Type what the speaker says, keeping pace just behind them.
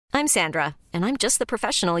I'm Sandra, and I'm just the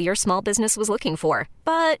professional your small business was looking for.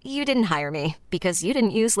 But you didn't hire me because you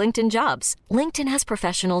didn't use LinkedIn Jobs. LinkedIn has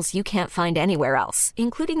professionals you can't find anywhere else,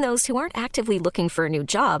 including those who aren't actively looking for a new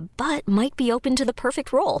job, but might be open to the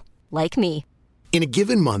perfect role, like me. In a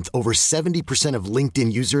given month, over 70% of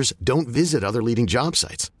LinkedIn users don't visit other leading job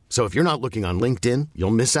sites. So if you're not looking on LinkedIn,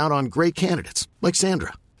 you'll miss out on great candidates like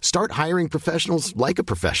Sandra. Start hiring professionals like a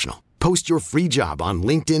professional. Post your free job on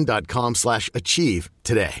linkedin.com/achieve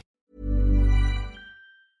today.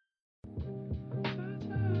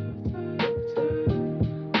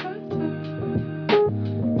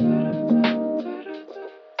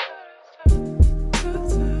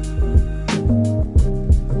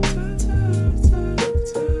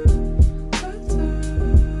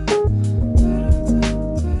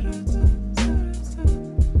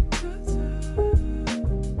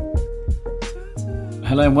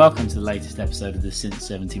 Hello and welcome to the latest episode of the Since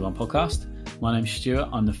 71 podcast. My name's Stuart,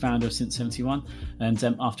 I'm the founder of Since 71, and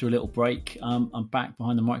after a little break, I'm back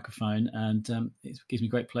behind the microphone, and it gives me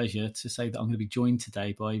great pleasure to say that I'm going to be joined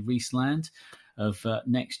today by Reese Land of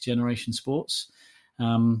Next Generation Sports.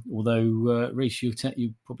 Although, Reese, you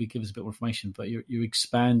probably give us a bit more information, but you're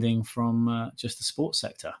expanding from just the sports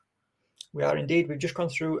sector. We are indeed. We've just gone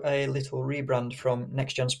through a little rebrand from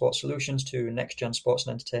Next Gen Sports Solutions to Next Gen Sports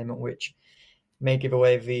and Entertainment, which may give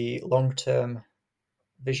away the long-term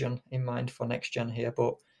vision in mind for Next Gen here.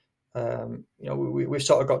 But we've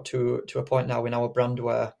sort of got to a point now in our brand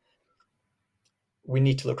where we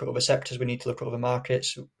need to look at other sectors, we need to look at other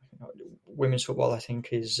markets. Women's football, I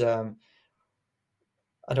think, is I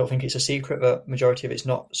don't think it's a secret that majority of it's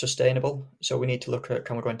not sustainable. So we need to look at,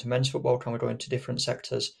 can we go into men's football? Can we go into different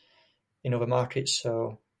sectors in other markets?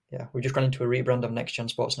 So yeah, we've just gone into a rebrand of Next Gen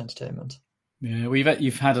Sports and Entertainment. Yeah,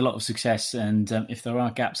 you've had a lot of success, and if there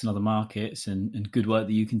are gaps in other markets and good work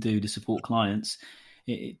that you can do to support clients,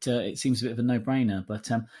 it seems a bit of a no-brainer.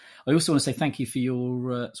 But I also want to say thank you for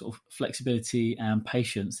your sort of flexibility and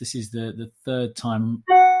patience. This is the third time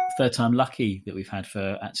lucky that we've had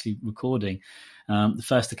for actually recording. The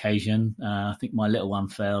first occasion, I think my little one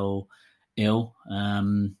fell ill,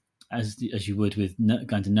 as you would with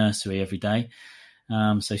going to nursery every day.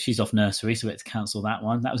 So she's off nursery, so we had to cancel that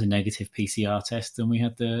one. That was a negative PCR test, and we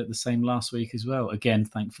had the same last week as well. Again,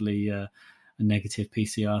 thankfully, a negative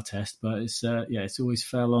PCR test, but it's always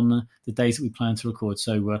fell on the days that we plan to record.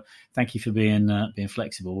 So thank you for being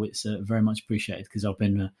flexible. It's very much appreciated, because I've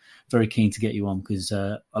been very keen to get you on, because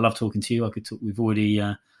I love talking to you. We've already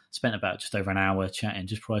spent about just over an hour chatting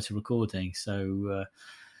just prior to recording. So.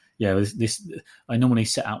 I normally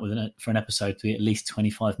set out for an episode to be at least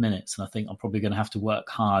 25 minutes, and I think I'm probably going to have to work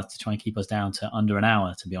hard to try and keep us down to under an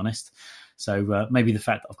hour, to be honest. So maybe the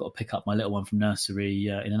fact that I've got to pick up my little one from nursery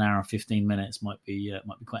in an hour and 15 minutes might be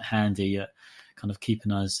quite handy at kind of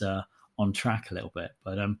keeping us on track a little bit.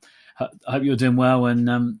 But I hope you're doing well,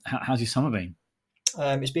 and how's your summer been?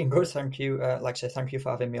 It's been good, thank you. Like I say, thank you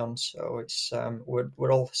for having me on. So it's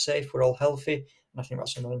we're all safe, we're all healthy, and I think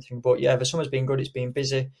that's the main thing. But yeah, the summer's been good. It's been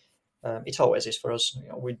busy. It always is for us.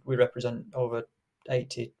 We represent over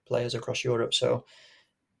 80 players across Europe, so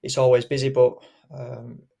it's always busy. But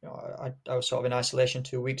I was sort of in isolation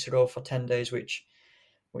 2 weeks ago for 10 days, which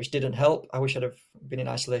didn't help. I wish I'd have been in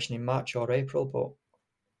isolation in March or April, but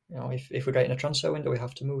if we're getting a transfer window, we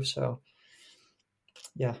have to move. So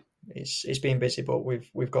yeah, it's been busy, but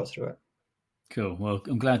we've got through it. Cool. Well,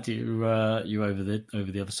 I'm glad that you're over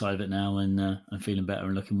the other side of it now, and feeling better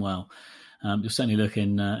and looking well. You're certainly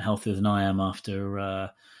looking healthier than I am after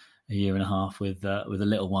a year and a half with a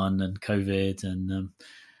little one and COVID, and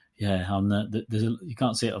you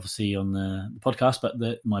can't see it obviously on the podcast, but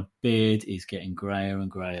my beard is getting grayer and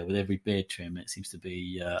grayer with every beard trim. It seems to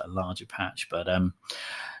be a larger patch, but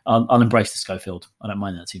I'll embrace the Schofield. I don't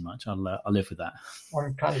mind that too much. I'll live with that.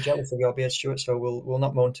 I'm kind of jealous of your beard, Stuart, so we'll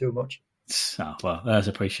not moan too much. Oh, well, that's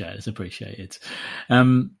appreciated. It's appreciated.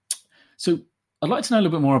 So I'd like to know a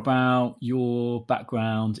little bit more about your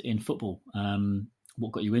background in football.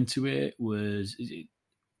 What got you into it? Was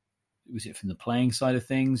it from the playing side of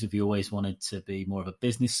things? Have you always wanted to be more of a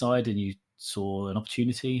business side and you saw an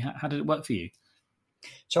opportunity? How did it work for you?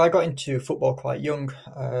 So I got into football quite young.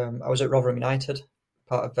 I was at Rotherham United,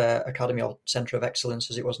 part of their academy or centre of excellence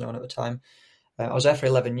as it was known at the time. I was there for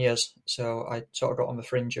 11 years, so I sort of got on the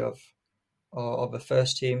fringe of the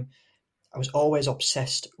first team. I was always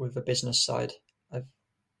obsessed with the business side.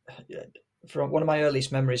 From one of my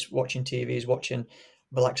earliest memories watching TV is watching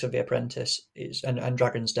the likes of The Apprentice and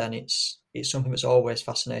Dragon's Den. It's something that's always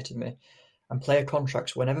fascinated me. And player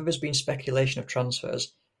contracts, whenever there's been speculation of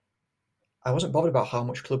transfers, I wasn't bothered about how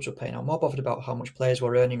much clubs were paying. I'm more bothered about how much players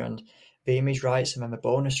were earning and the image rights and then the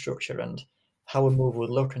bonus structure and how a move would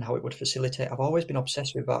look and how it would facilitate. I've always been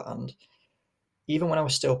obsessed with that. And even when I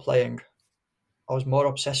was still playing, I was more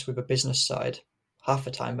obsessed with the business side half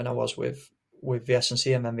the time than I was with the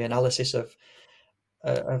S&C and then the analysis of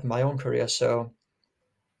my own career. So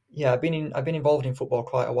yeah, I've been involved in football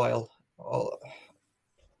quite a while,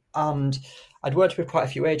 and I'd worked with quite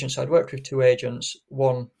a few agents. So I'd worked with two agents,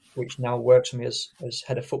 one which now works for me as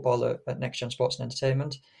head of football at Next Gen Sports and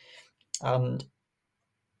Entertainment, and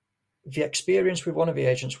the experience with one of the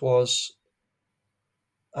agents was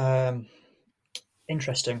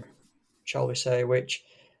interesting, shall we say, which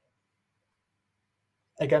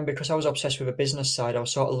again, because I was obsessed with the business side, I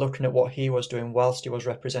was sort of looking at what he was doing whilst he was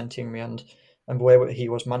representing me and the way that he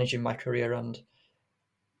was managing my career. And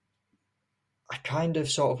I kind of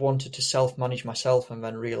sort of wanted to self-manage myself and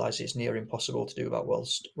then realise it's near impossible to do that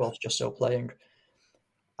whilst just still playing.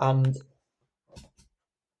 And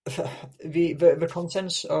the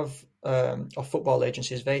contents of football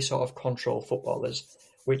agencies, they sort of control footballers,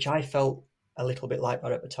 which I felt a little bit like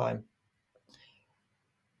that at the time.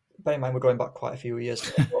 Bear in mind, we're going back quite a few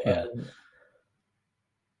years. Yeah.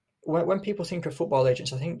 When people think of football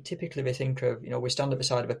agents, I think typically they think of, we stand at the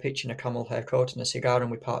side of a pitch in a camel haircoat and a cigar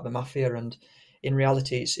and we're part of the mafia. And in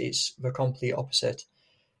reality, it's the complete opposite.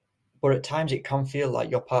 But at times it can feel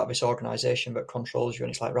like you're part of this organisation that controls you.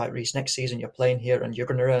 And it's like, right, Reece, next season you're playing here and you're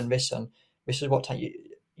going to earn this. And this is what time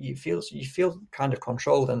you feel kind of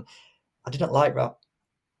controlled. And I didn't like that.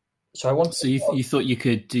 So I wanted. So you thought you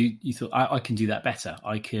could do? You thought I can do that better.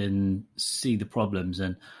 I can see the problems,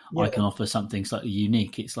 and I can offer something slightly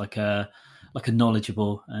unique. It's like a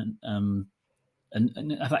knowledgeable and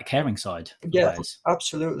that caring side. Yeah,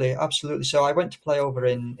 absolutely. So I went to play over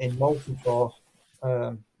in Malta for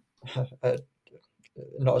not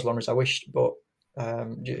as long as I wished, but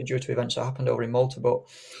due to events that happened over in Malta, but.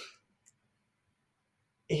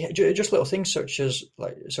 Yeah, just little things such as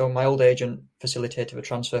so my old agent facilitated a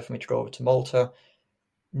transfer for me to go over to Malta.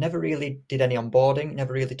 Never really did any onboarding,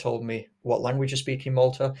 never really told me what language I speak in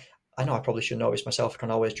Malta. I know I probably should know this myself, I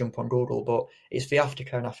can always jump on Google, but it's the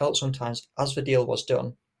aftercare, and I felt sometimes as the deal was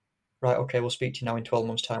done, right, okay, we'll speak to you now in 12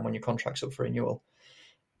 months' time when your contract's up for renewal.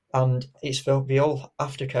 And it's the old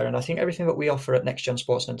aftercare, and I think everything that we offer at Next Gen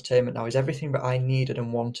Sports and Entertainment now is everything that I needed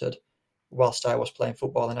and wanted whilst I was playing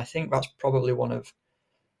football, and I think that's probably one of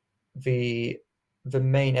the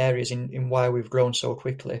main areas in why we've grown so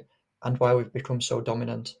quickly and why we've become so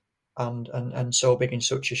dominant and so big in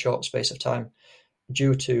such a short space of time,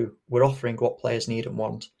 due to we're offering what players need and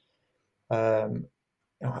want. You've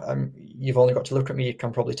only got to look at me, you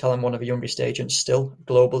can probably tell I'm one of the youngest agents still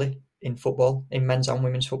globally in football, in men's and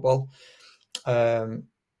women's football. But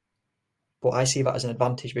I see that as an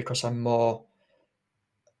advantage because I'm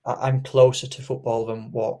closer to football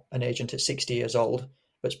than what an agent at 60 years old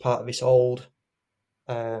that's part of this old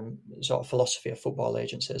sort of philosophy of football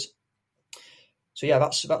agencies. So yeah,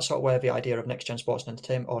 that's sort of where the idea of Next Gen Sports and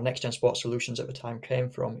Entertainment, or Next Gen Sports Solutions at the time,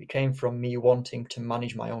 came from. It came from me wanting to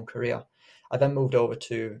manage my own career. I then moved over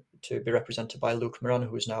to be represented by Luke Moran,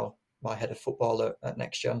 who is now my head of football at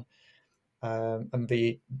Next Gen. And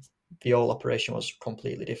the whole operation was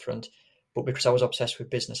completely different. But because I was obsessed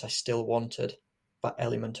with business, I still wanted that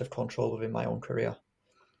element of control within my own career.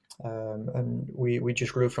 And we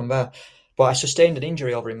just grew from there. But I sustained an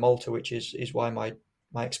injury over in Malta, which is why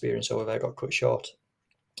my experience over there got cut short.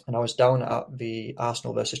 And I was down at the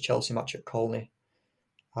Arsenal versus Chelsea match at Colney.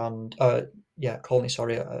 And Colney,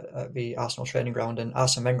 at the Arsenal training ground. And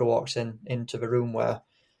Arsene Wenger walks into the room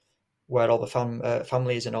where all the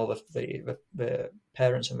families and all the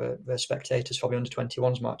parents and the spectators for the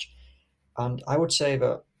under-21s match. And I would say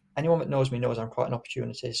that anyone that knows me knows I'm quite an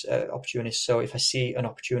opportunist. So if I see an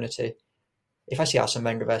opportunity, if I see Arsene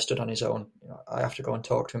Wenger there stood on his own, I have to go and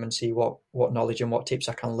talk to him and see what knowledge and what tips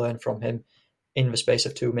I can learn from him in the space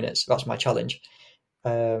of 2 minutes. That's my challenge.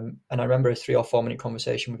 And I remember a 3 or 4 minute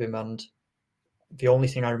conversation with him, and the only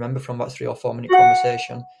thing I remember from that 3 or 4 minute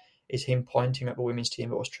conversation is him pointing at the women's team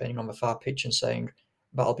that was training on the far pitch and saying,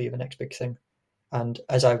 that'll be the next big thing. And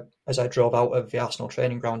as I drove out of the Arsenal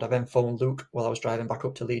training ground, I then phoned Luke while I was driving back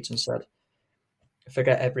up to Leeds and said,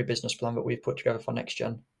 forget every business plan that we've put together for Next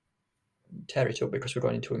Gen. Tear it up because we're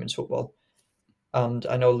going into women's football. And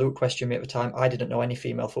I know Luke questioned me at the time. I didn't know any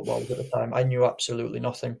female footballers at the time. I knew absolutely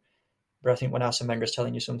nothing. But I think when Arsene Wenger is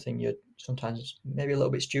telling you something, you're sometimes maybe a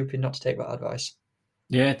little bit stupid not to take that advice.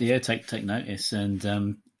 Yeah, take notice.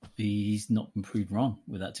 And he's not been proved wrong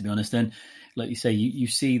with that, to be honest. And like you say, you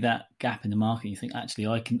see that gap in the market, you think, actually,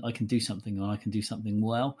 I can do something, or I can do something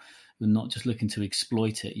well. You're not just looking to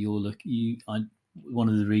exploit it. One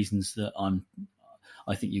of the reasons that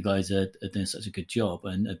I think you guys are doing such a good job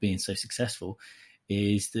and are being so successful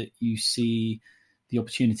is that you see the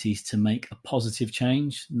opportunities to make a positive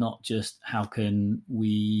change, not just how can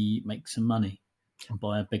we make some money and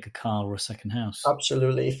buy a bigger car or a second house.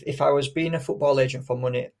 Absolutely. If I was being a football agent for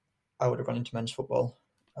money, I would have gone into men's football.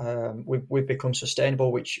 We've become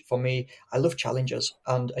sustainable, which for me, I love challenges.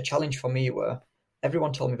 And a challenge for me where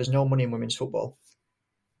everyone told me there's no money in women's football.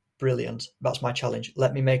 Brilliant. That's my challenge.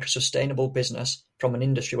 Let me make a sustainable business from an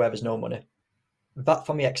industry where there's no money. That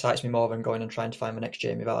for me excites me more than going and trying to find the next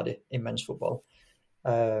Jamie Vardy in men's football.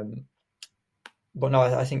 But no,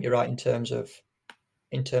 I think you're right in terms of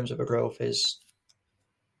the growth is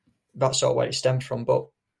that's sort of where it stems from. But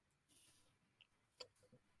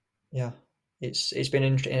yeah, it's been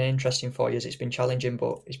an interesting 4 years. It's been challenging,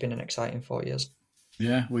 but it's been an exciting 4 years.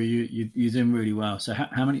 Yeah, well, you're doing really well. So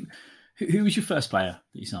how many? Who was your first player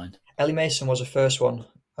that you signed? Ellie Mason was the first one.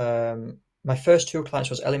 My first two clients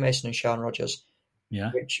was Ellie Mason and Sian Rogers,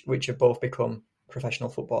 which have both become professional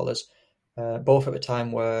footballers. Both at the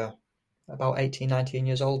time were about 18, 19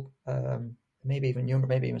 years old, maybe even younger,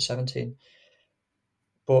 maybe even 17.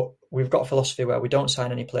 But we've got a philosophy where we don't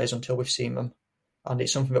sign any players until we've seen them. And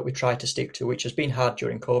it's something that we try to stick to, which has been hard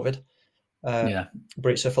during COVID.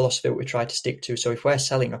 But it's a philosophy that we try to stick to. So if we're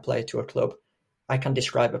selling a player to a club, I can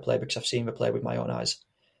describe a player because I've seen the player with my own eyes.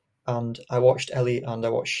 And I watched Ellie and I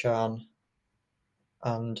watched Sian,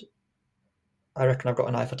 and I reckon I've got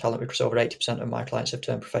an eye for talent because over 80% of my clients have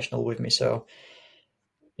turned professional with me. So,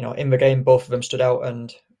 in the game, both of them stood out,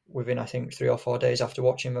 and within, I think, 3 or 4 days after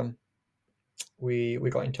watching them, we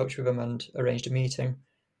got in touch with them and arranged a meeting.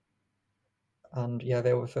 And yeah,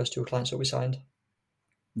 they were the first two clients that we signed.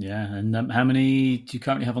 Yeah, and how many do you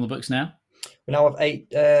currently have on the books now? We now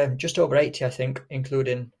have just over 80, I think,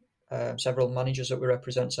 including several managers that we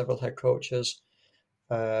represent, several head coaches,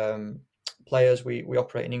 players. We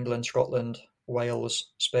operate in England, Scotland,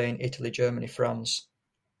 Wales, Spain, Italy, Germany, France,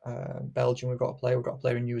 Belgium. We've got a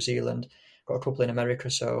player in New Zealand, got a couple in America.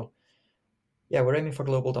 So yeah, we're aiming for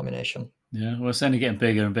global domination. Yeah, well, it's only getting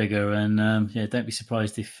bigger and bigger, and don't be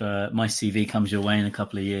surprised if my CV comes your way in a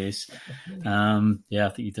couple of years. I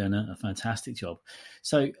think you're doing a fantastic job.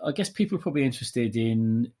 So I guess people are probably interested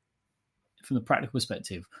in, from the practical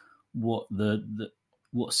perspective, what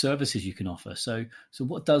what services you can offer. So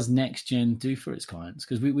what does Next Gen do for its clients?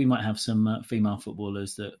 Because we might have some female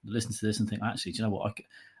footballers that listen to this and think, actually, do you know what?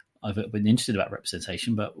 I've been interested about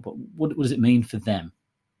representation, but what does it mean for them?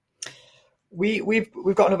 We've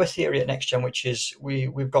got another theory at Next Gen, which is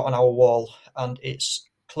we've got on our wall, and it's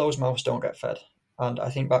closed mouths don't get fed. And I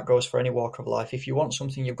think that goes for any walk of life. If you want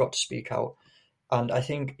something, you've got to speak out. And I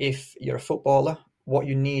think if you're a footballer, what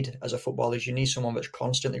you need as a footballer is you need someone that's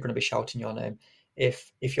constantly going to be shouting your name.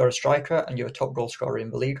 If you're a striker and you're a top goal scorer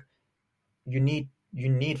in the league, you need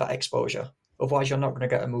that exposure. Otherwise, you're not going to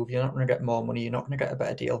get a move. You're not going to get more money. You're not going to get a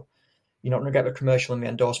better deal. You're not going to get the commercial and the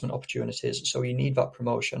endorsement opportunities. So you need that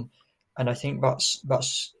promotion. And I think that's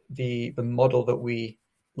the model that we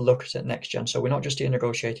look at Next Gen. So we're not just here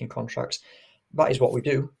negotiating contracts. That is what we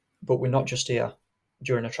do, but we're not just here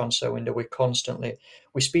during a transfer window. We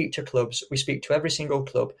speak to clubs. We speak to every single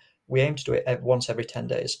club. We aim to do it once every 10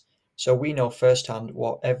 days. So we know firsthand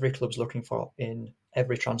what every club's looking for in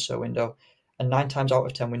every transfer window. And 9 times out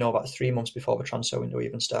of 10, we know about 3 months before the transfer window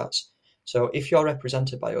even starts. So if you're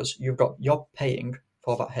represented by us, you're paying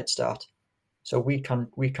for that head start. So we sort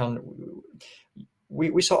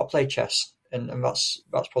of play chess, and that's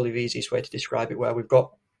probably the easiest way to describe it, where we've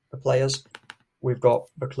got the players, we've got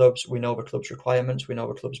the clubs, we know the club's requirements, we know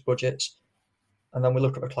the club's budgets, and then we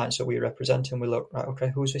look at the clients that we represent and we look, right,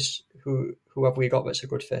 okay, who's this? Who have we got that's a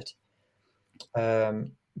good fit?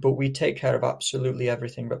 But we take care of absolutely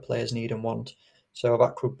everything that players need and want. So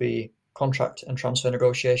that could be contract and transfer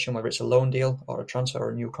negotiation, whether it's a loan deal or a transfer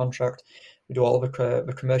or a new contract. We do all the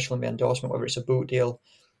commercial and the endorsement, whether it's a boot deal.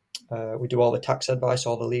 We do all the tax advice,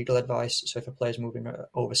 all the legal advice. So if a player's moving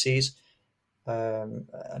overseas and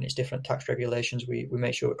it's different tax regulations, we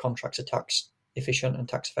make sure that contracts are tax efficient and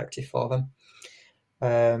tax effective for them.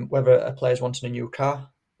 Whether a player's wanting a new car,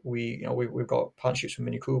 we've got partnerships with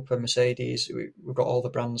Mini Cooper, Mercedes. We've got all the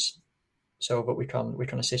brands so that we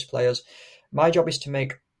can assist players. My job is to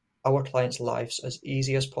make our clients' lives as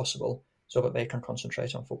easy as possible so that they can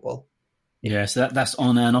concentrate on football. Yeah, so that's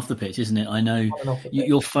on and off the pitch, isn't it? I know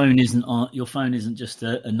your phone isn't just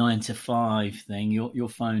a 9 to 5 thing. Your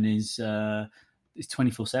phone is it's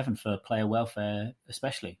 24/7 for player welfare,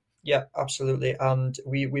 especially. Yeah, absolutely. And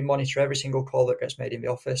we monitor every single call that gets made in the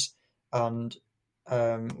office. And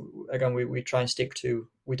again, we try and stick to,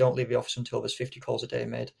 we don't leave the office until there's 50 calls a day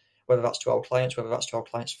made, whether that's to our clients, whether that's to our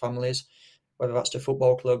clients' families, whether that's to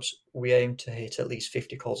football clubs. We aim to hit at least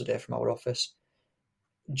 50 calls a day from our office,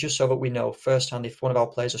 just so that we know firsthand if one of our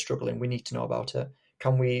players are struggling, we need to know about it.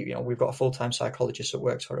 Can we, we've got a full-time psychologist that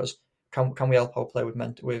works for us. Can we help our player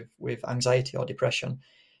with anxiety or depression?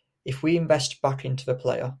 If we invest back into the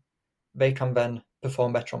player, they can then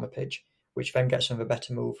perform better on the pitch, which then gets them a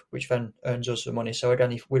better move, which then earns us the money. So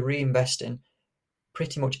again, if we're reinvesting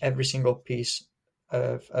pretty much every single piece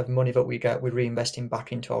of money that we get, we're reinvesting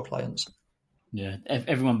back into our clients. Yeah,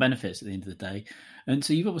 everyone benefits at the end of the day. And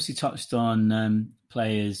so you've obviously touched on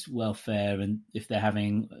players' welfare and if they're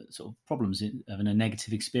having sort of problems, having a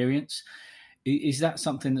negative experience. Is that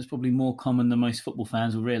something that's probably more common than most football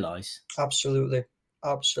fans will realise? Absolutely.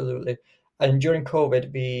 And during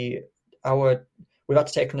COVID, we've had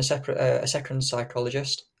to take on a second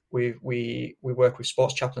psychologist. We work with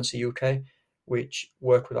Sports Chaplaincy UK, which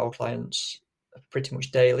work with our clients pretty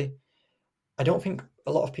much daily. I don't think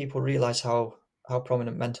a lot of people realise how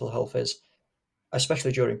prominent mental health is,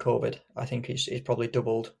 especially during COVID. I think it's probably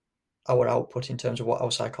doubled our output in terms of what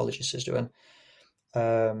our psychologist is doing.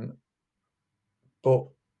 But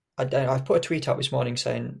I put a tweet out this morning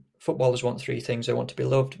saying footballers want three things. They want to be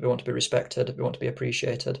loved, they want to be respected, they want to be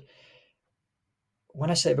appreciated.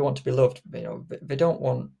 When I say they want to be loved, they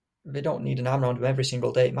don't need an arm around them every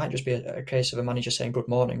single day. It might just be a case of a manager saying good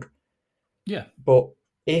morning. Yeah. But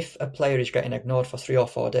if a player is getting ignored for 3 or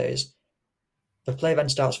 4 days, the player then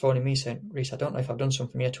starts phoning me saying, Reece, I don't know if I've done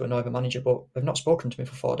something here to annoy the manager, but they've not spoken to me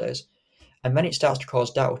for 4 days. And then it starts to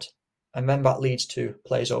cause doubt. And then that leads to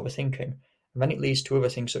players overthinking. And then it leads to other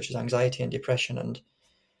things such as anxiety and depression.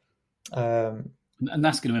 And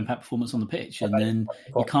that's going to impact performance on the pitch. And then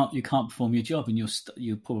you can't perform your job and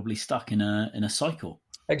you're probably stuck in a cycle.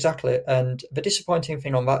 Exactly. And the disappointing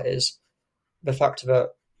thing on that is the fact that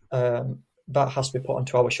that has to be put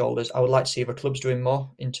onto our shoulders. I would like to see the clubs doing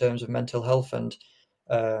more in terms of mental health and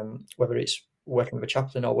whether it's working with a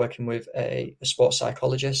chaplain or working with a sports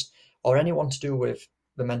psychologist or anyone to do with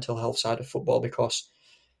the mental health side of football, because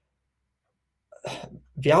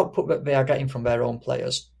the output that they are getting from their own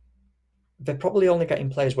players, they're probably only getting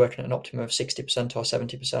players working at an optimum of 60% or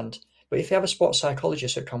 70%. But if you have a sports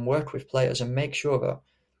psychologist that can work with players and make sure that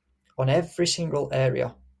on every single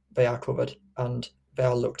area they are covered and they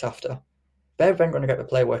are looked after, they're then going to get the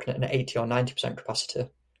player working at an 80 or 90% capacity.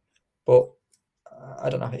 But I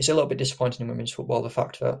don't know, it's a little bit disappointing in women's football, the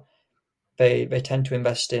fact that they tend to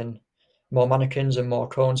invest in more mannequins and more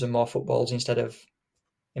cones and more footballs instead of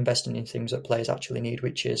investing in things that players actually need,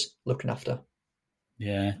 which is looking after.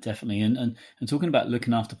 Yeah, definitely. And talking about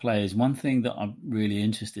looking after players, one thing that I'm really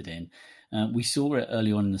interested in, we saw it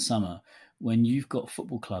early on in the summer when you've got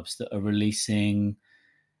football clubs that are releasing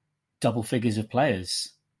double figures of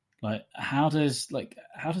players. Like, how does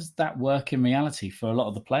that work in reality for a lot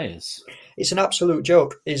of the players? It's an absolute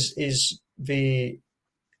joke. Is the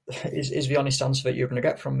honest answer that you're going to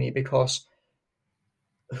get from me, because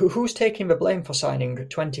who's taking the blame for signing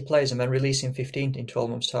 20 players and then releasing 15 in 12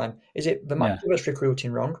 months' time? Is it the manager that's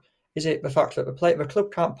recruiting wrong? Is it the fact that the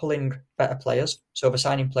club can't pull in better players, so they're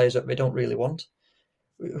signing players that they don't really want?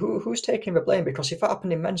 Who's taking the blame? Because if that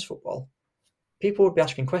happened in men's football, people would be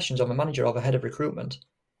asking questions on the manager or the head of recruitment.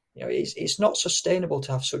 It's not sustainable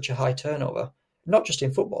to have such a high turnover, not just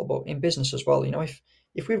in football, but in business as well.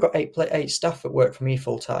 If we've got eight staff that work for me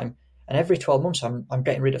full time, and every 12 months I'm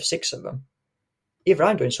getting rid of 6 of them, either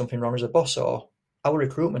I'm doing something wrong as a boss or our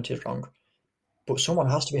recruitment is wrong. But someone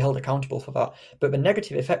has to be held accountable for that. But the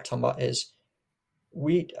negative effect on that is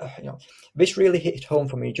this really hit home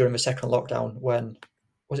for me during the second lockdown. When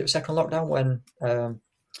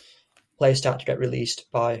players started to get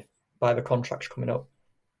released by the contracts coming up.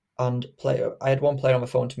 And I had one player on the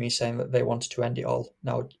phone to me saying that they wanted to end it all.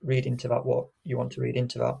 Now, read into that what you want to read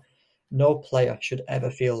into that. No player should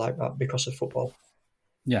ever feel like that because of football.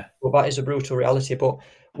 Yeah. Well, that is a brutal reality. But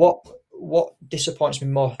what disappoints me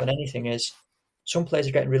more than anything is some players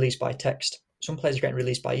are getting released by text. Some players are getting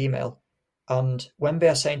released by email. And when they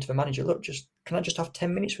are saying to the manager, look, can I just have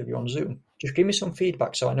 10 minutes with you on Zoom? Just give me some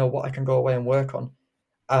feedback so I know what I can go away and work on.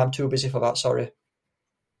 I'm too busy for that, sorry.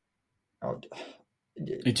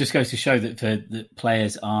 It just goes to show that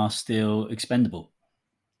players are still expendable.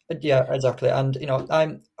 Yeah, exactly. And,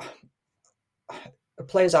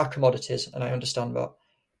 players are commodities, and I understand that.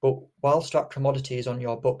 But whilst that commodity is on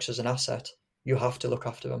your books as an asset, you have to look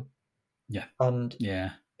after them. Yeah. And,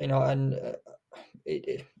 yeah.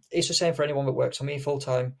 it's the same for anyone that works for me full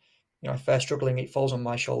time. If they're struggling, it falls on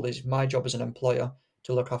my shoulders. My job as an employer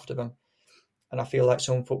to look after them. And I feel like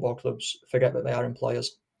some football clubs forget that they are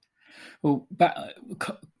employers. Well,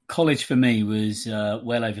 college for me was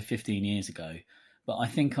well over 15 years ago, but I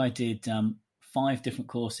think I did 5 different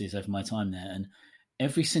courses over my time there, and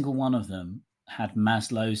every single one of them had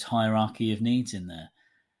Maslow's hierarchy of needs in there.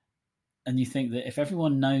 And you think that if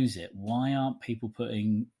everyone knows it, why aren't people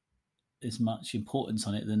putting as much importance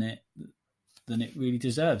on it than it really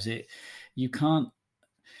deserves? You can't.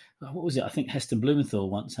 What was it? I think Heston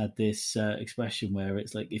Blumenthal once had this expression where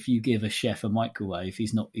it's like, if you give a chef a microwave,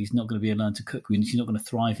 he's not going to be able to cook. He's not going to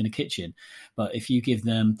thrive in a kitchen. But if you give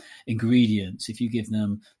them ingredients, if you give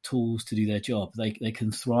them tools to do their job, they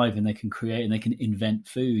can thrive and they can create and they can invent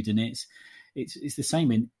food. And it's the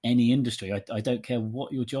same in any industry. I don't care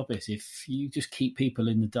what your job is. If you just keep people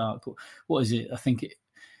in the dark, what is it? I think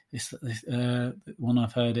it's one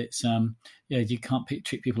I've heard. It's you can't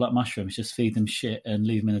treat people like mushrooms. Just feed them shit and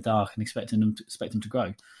leave them in the dark and expect them to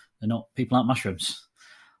grow. People aren't mushrooms,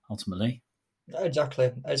 ultimately.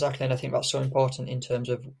 Exactly, and I think that's so important in terms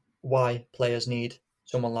of why players need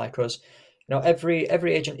someone like us. Every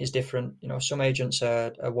agent is different. Some agents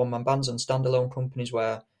are one-man bands and standalone companies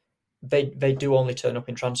where they do only turn up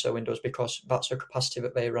in transfer windows because that's the capacity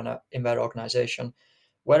that they run at in their organisation.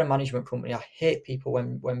 We're a management company. I hate people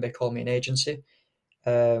when they call me an agency.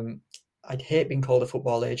 I'd hate being called a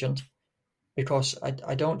football agent because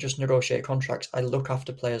I don't just negotiate contracts. I look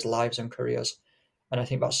after players' lives and careers, and I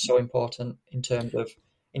think that's so important in terms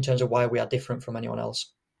of why we are different from anyone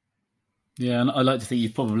else. Yeah, and I like to think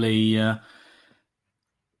you've probably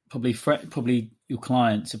your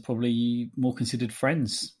clients are probably more considered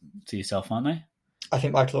friends to yourself, aren't they? I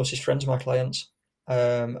think my closest friends are my clients,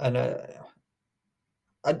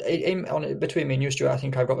 between me and you, Stuart, I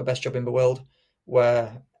think I've got the best job in the world.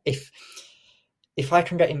 Where if I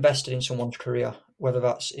can get invested in someone's career, whether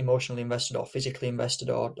that's emotionally invested or physically invested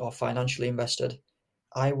or financially invested,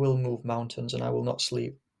 I will move mountains and I will not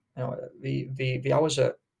sleep. The hours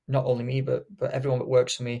that not only me but everyone that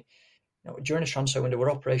works for me, during a transfer window,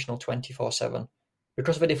 we're operational 24/7.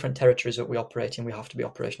 Because of the different territories that we operate in, we have to be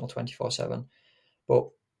operational 24/7. But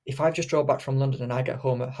if I've just drove back from London and I get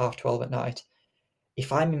home at 12:30 at night,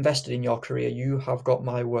 if I'm invested in your career, you have got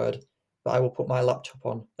my word that I will put my laptop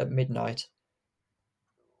on at midnight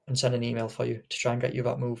and send an email for you to try and get you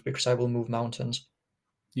that move, because I will move mountains.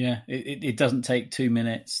 Yeah, it doesn't take 2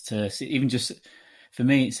 minutes to see, even just for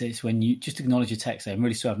me. It's when you just acknowledge a text. I'm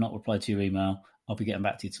really sorry I've not replied to your email. I'll be getting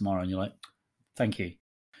back to you tomorrow, and you're like, thank you.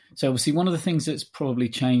 So obviously one of the things that's probably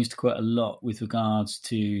changed quite a lot with regards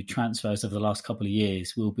to transfers over the last couple of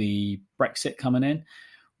years will be Brexit coming in.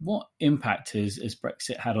 What impact has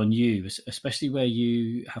Brexit had on you, especially where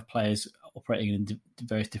you have players operating in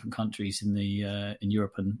various different countries in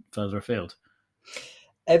Europe and further afield?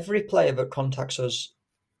 Every player that contacts us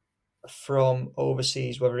from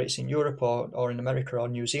overseas, whether it's in Europe or in America or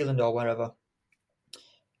New Zealand or wherever,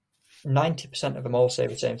 90% of them all say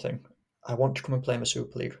the same thing: I want to come and play in the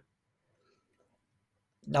Super League.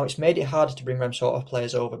 Now, it's made it harder to bring them sort of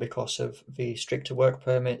players over because of the stricter work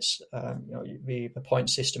permits, the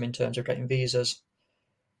point system in terms of getting visas.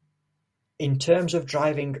 In terms of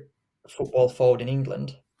driving football forward in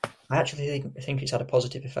England, I actually think it's had a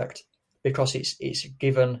positive effect because it's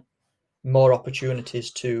given more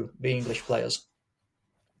opportunities to the English players.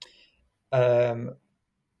 From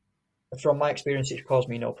my experience, it's caused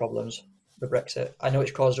me no problems, the Brexit. I know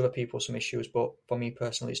it's caused other people some issues, but for me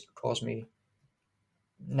personally, it's caused me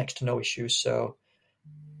next to no issues. So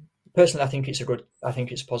personally, I think it's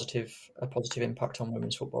a positive impact on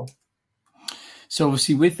women's football. So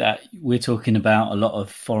obviously with that, we're talking about a lot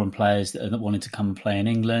of foreign players that are wanting to come and play in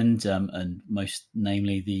England, and most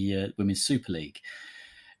namely the Women's Super League.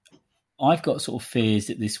 I've got sort of fears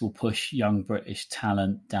that this will push young British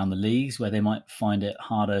talent down the leagues where they might find it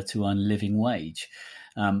harder to earn a living wage,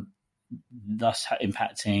 thus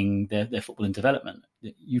impacting their football and development.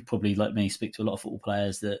 You probably, like me, speak to a lot of football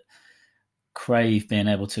players that crave being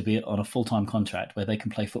able to be on a full-time contract where they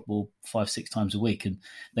can play football 5-6 times a week, and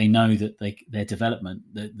they know that their development,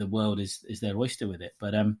 the world is their oyster with it.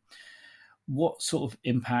 But what sort of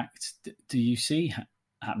impact do you see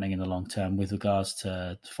happening in the long term with regards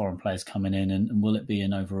to foreign players coming in, and will it be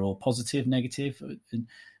an overall positive, negative? And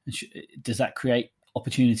does that create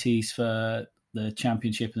opportunities for the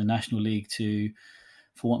Championship and the National League to,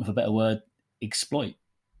 for want of a better word, exploit?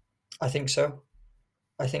 I think so.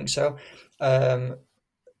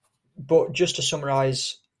 But just to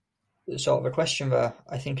summarise sort of a question there,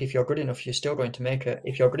 I think if you're good enough, you're still going to make it.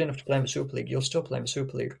 If you're good enough to play in the Super League, you'll still play in the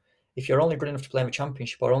Super League. If you're only good enough to play in the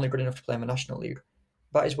Championship or only good enough to play in the National League,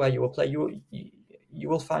 that is where you will play. You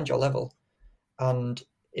will find your level. And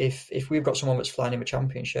if we've got someone that's flying in the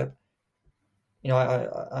Championship,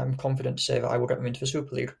 I'm confident to say that I will get them into the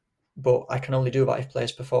Super League. But I can only do that if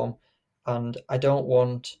players perform. And I don't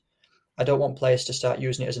want players to start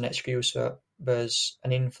using it as an excuse that there's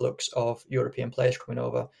an influx of European players coming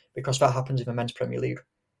over, because that happens in the Men's Premier League.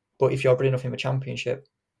 But if you're good enough in the Championship,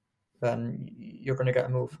 then you're going to get a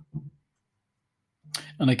move.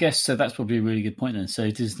 And I guess so. That's probably a really good point then. So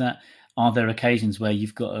are there occasions where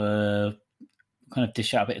you've got to kind of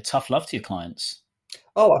dish out a bit of tough love to your clients?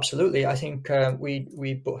 Oh, absolutely. I think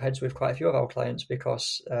we butt heads with quite a few of our clients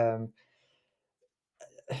because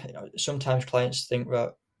sometimes clients think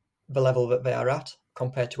that the level that they are at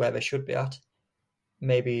compared to where they should be at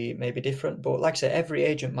may be different. But like I say, every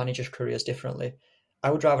agent manages careers differently. I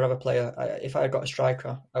would rather have a player, if I had got a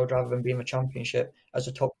striker, I would rather than be in the Championship as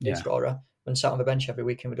a top goal scorer than sat on the bench every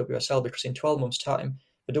week in the WSL, because in 12 months' time,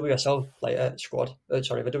 the WSL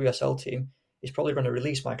the WSL team is probably going to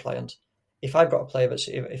release my client. If I've got a player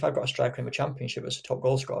if I've got a striker in the Championship that's a top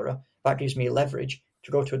goal scorer, that gives me leverage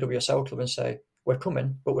to go to a WSL club and say, we're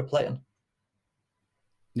coming, but we're playing.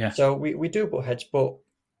 Yeah. So we do butt heads, but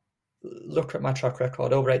look at my track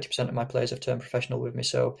record. Over 80% of my players have turned professional with me.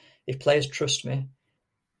 So if players trust me,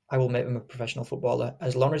 I will make them a professional footballer.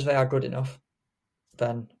 As long as they are good enough,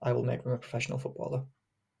 then I will make them a professional footballer.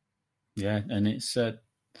 Yeah, and it's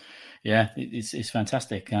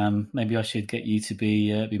fantastic. Maybe I should get you to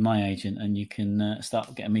be my agent, and you can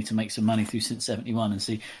start getting me to make some money through Since 71 and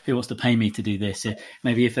see who wants to pay me to do this.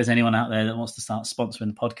 Maybe if there's anyone out there that wants to start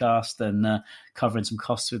sponsoring the podcast and covering some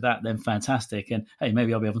costs with that, then fantastic. And hey,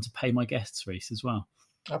 maybe I'll be able to pay my guests, Reece, as well.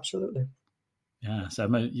 Absolutely. Yeah. So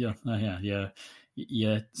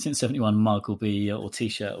yeah. Since 71 mug will be or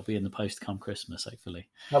T-shirt will be in the post come Christmas, hopefully.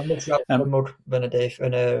 I'd much rather a mug than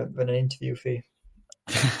an interview fee.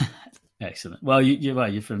 Excellent. Well,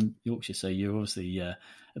 you're from Yorkshire, so you're obviously a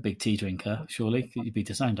big tea drinker. Surely you'd be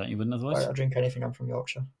disowned, don't you? Wouldn't otherwise? I drink anything. I'm from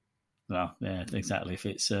Yorkshire. Well, yeah, exactly. If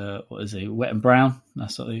it's wet and brown,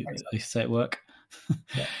 that's what they say at work.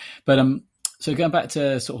 Yeah. But so going back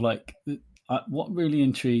to sort of like what really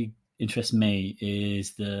interests me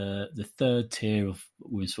is the third tier of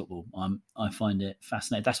women's football. I find it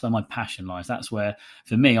fascinating. That's where my passion lies. That's where,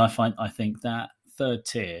 for me, I think that third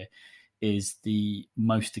tier is the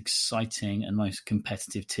most exciting and most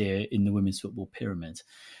competitive tier in the women's football pyramid.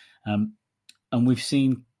 And we've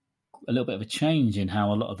seen a little bit of a change in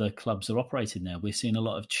how a lot of the clubs are operating now. We're seeing a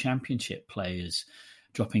lot of Championship players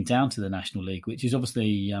dropping down to the National League, which is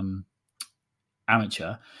obviously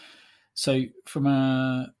amateur. So from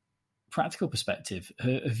a practical perspective,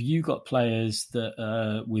 have you got players that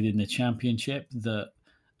are within the Championship that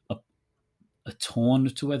are torn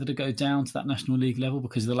to whether to go down to that National League level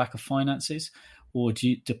because of the lack of finances? Or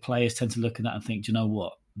do players tend to look at that and think, do you know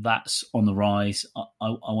what, that's on the rise, I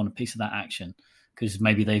want a piece of that action, because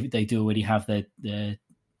maybe they do already have their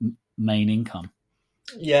main income?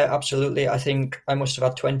 Yeah, absolutely. I think I must have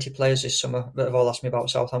had 20 players this summer that have all asked me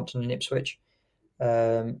about Southampton and Ipswich.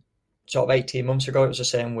 Sort of 18 months ago, it was the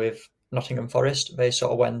same with Nottingham Forest. They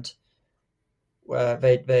sort of went where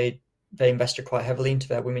they invested quite heavily into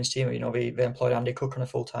their women's team. They employed Andy Cook on a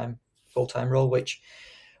full-time role, which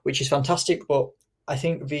is fantastic. But I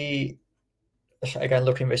think again,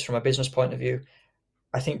 looking at this from a business point of view,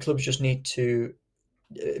 I think clubs just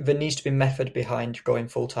there needs to be method behind going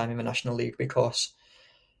full-time in the National League, because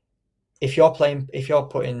if you're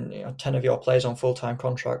putting 10 of your players on full-time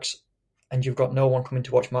contracts and you've got no one coming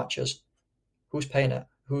to watch matches, who's paying it?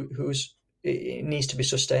 It needs to be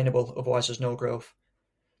sustainable, otherwise there's no growth.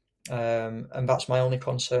 And that's my only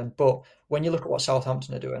concern. But when you look at what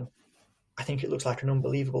Southampton are doing, I think it looks like an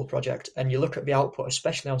unbelievable project. And you look at the output,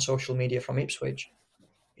 especially on social media from Ipswich,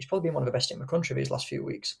 it's probably been one of the best in the country these last few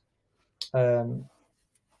weeks.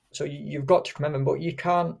 So you've got to commend them, but you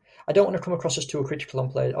can't. I don't want to come across as too critical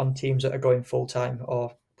on teams that are going full time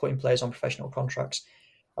or putting players on professional contracts.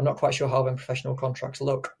 I'm not quite sure how them professional contracts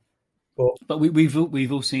look. But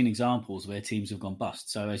we've all seen examples where teams have gone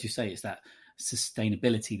bust. So as you say, it's that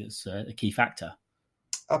sustainability that's a key factor.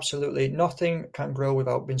 Absolutely. Nothing can grow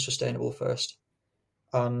without being sustainable first.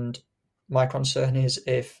 And my concern is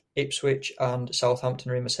if Ipswich and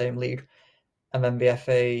Southampton are in the same league, and then the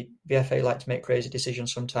FA like to make crazy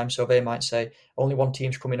decisions sometimes. So they might say only one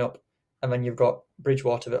team's coming up, and then you've got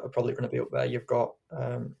Bridgewater that are probably going to be up there. You've got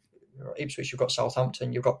Ipswich, you've got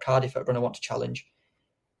Southampton, you've got Cardiff that are going to want to challenge.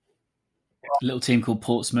 A little team called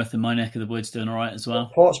Portsmouth in my neck of the woods doing all right as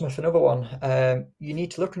well. Portsmouth, another one. You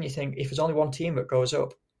need to look and you think, if there's only one team that goes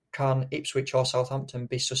up, can Ipswich or Southampton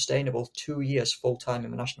be sustainable 2 years full time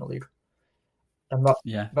in the National League? And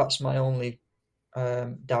that's my only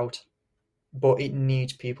doubt. But it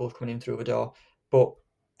needs people coming in through the door. But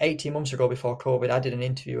 18 months ago, before COVID, I did an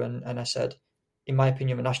interview and I said, in my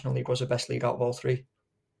opinion, the National League was the best league out of all three.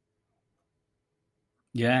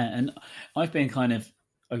 Yeah, and I've been kind of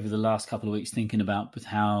over the last couple of weeks thinking about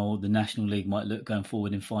how the National League might look going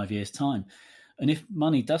forward in 5 years' time. And if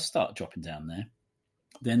money does start dropping down there,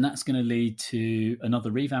 then that's going to lead to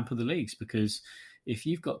another revamp of the leagues, because if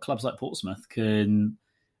you've got clubs like Portsmouth can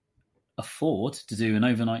afford to do an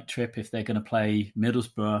overnight trip if they're going to play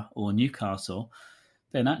Middlesbrough or Newcastle,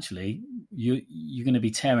 then actually you're going to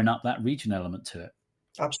be tearing up that region element to it.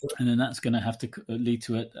 Absolutely. And then that's going to have to lead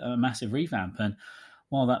to a massive revamp. And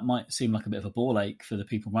while that might seem like a bit of a ball ache for the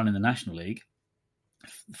people running the National League,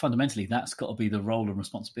 fundamentally that's got to be the role and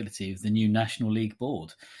responsibility of the new National League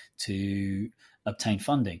board to obtain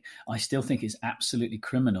funding. I still think it's absolutely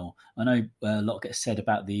criminal. I know a lot gets said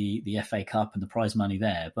about the FA Cup and the prize money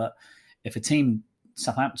there, but if a team,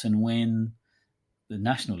 Southampton, win the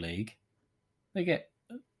National League, they get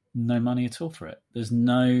no money at all for it. There's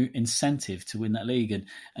no incentive to win that league,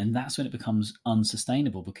 and that's when it becomes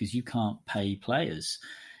unsustainable, because you can't pay players.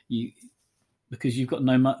 Because you've got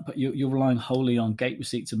no money, but you're relying wholly on gate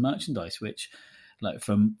receipts and merchandise, which, like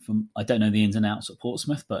from I don't know the ins and outs at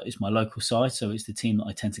Portsmouth, but it's my local side, so it's the team that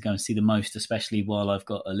I tend to go and see the most, especially while I've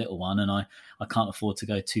got a little one and I can't afford to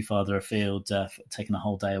go too farther afield, taking a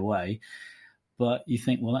whole day away. But you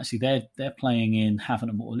think, well, actually, they're playing in Havant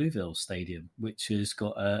and Waterlooville Stadium, which has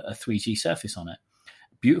got a 3G surface on it.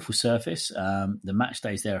 Beautiful surface. The match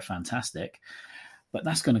days there are fantastic, but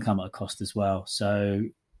that's going to come at a cost as well. So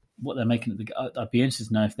what they're making I'd be interested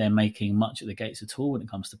to know if they're making much at the gates at all when it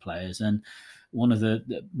comes to players. And one of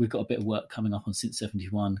we've got a bit of work coming up on Since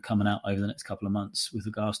 71 coming out over the next couple of months with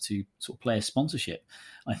regards to sort of player sponsorship.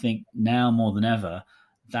 I think now more than ever,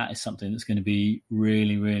 that is something that's going to be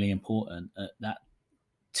really, really important at that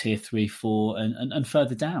tier 3, 4 and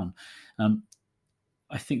further down.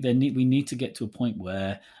 I think we need to get to a point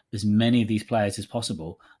where as many of these players as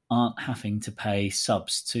possible aren't having to pay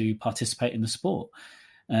subs to participate in the sport.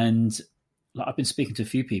 And I've been speaking to a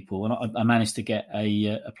few people, and I managed to get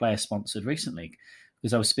a player sponsored recently,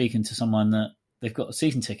 because I was speaking to someone that they've got a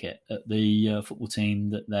season ticket at the football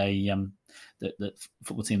team that that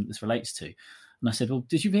football team that this relates to. And I said, well,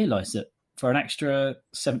 did you realise that for an extra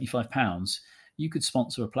 £75, you could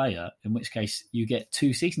sponsor a player, in which case you get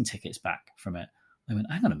 2 season tickets back from it? They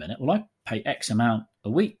went, hang on a minute. Well, I pay X amount a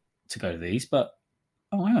week to go to these, but,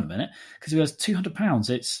 hang on a minute. Because if it was £200,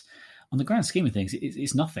 it's, on the grand scheme of things,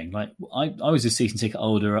 it's nothing. Like I was a season ticket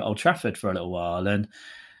holder at Old Trafford for a little while, and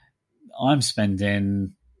I'm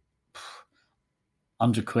spending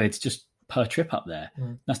 £100 just per trip up there.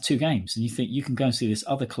 That's 2 games, and you think you can go and see this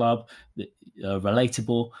other club that are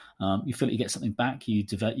relatable. You feel like you get something back. You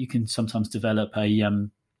can sometimes develop a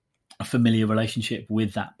familiar relationship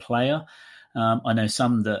with that player. I know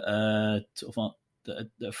some that sort of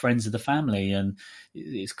that are friends of the family, and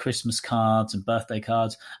it's Christmas cards and birthday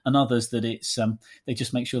cards, and others that it's they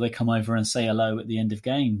just make sure they come over and say hello at the end of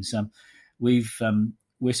games.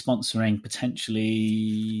 We're sponsoring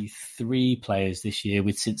potentially 3 players this year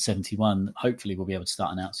with Since 71. Hopefully we'll be able to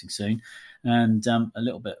start announcing soon. And a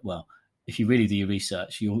little bit, well, if you really do your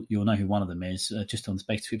research, you'll know who one of them is, just on the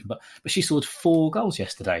space description. But she scored 4 goals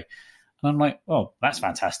yesterday. And I'm like, oh, that's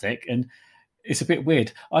fantastic. And it's a bit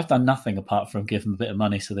weird. I've done nothing apart from give them a bit of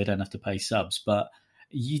money so they don't have to pay subs. But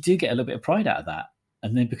you do get a little bit of pride out of that.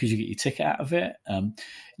 And then because you get your ticket out of it,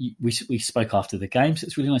 we spoke after the game, so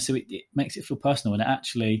it's really nice. So it makes it feel personal, and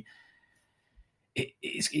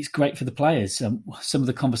it's great for the players. Some of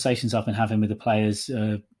the conversations I've been having with the players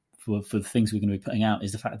for the things we're going to be putting out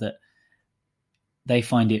is the fact that they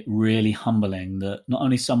find it really humbling that not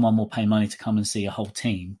only someone will pay money to come and see a whole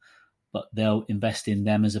team, but they'll invest in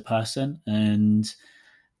them as a person. And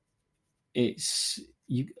it's,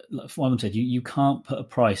 like one of them said, you can't put a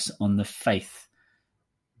price on the faith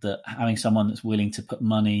that having someone that's willing to put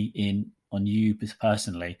money in on you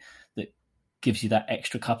personally, that gives you that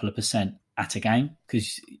extra couple of % at a game,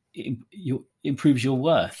 because it improves your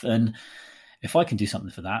worth. And if I can do something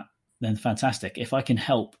for that, then fantastic. If I can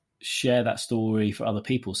help share that story for other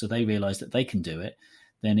people so they realise that they can do it,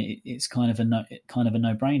 then it's kind of a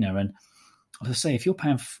no-brainer. And as I say, if you're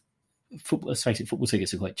paying football, let's face it, football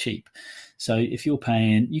tickets are quite cheap. So if you're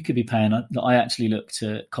paying, you could be paying. I actually looked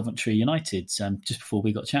at Coventry United just before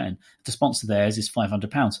we got chatting. To sponsor theirs is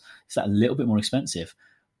 £500. Is that a little bit more expensive?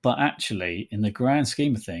 But actually, in the grand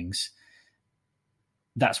scheme of things,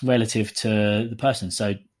 that's relative to the person.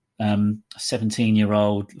 So A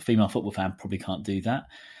 17-year-old female football fan probably can't do that.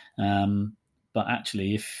 But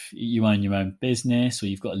actually, if you own your own business or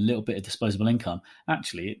you've got a little bit of disposable income,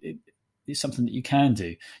 actually, it's something that you can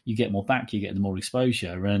do. You get more back, you get more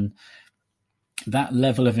exposure. And that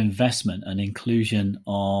level of investment and inclusion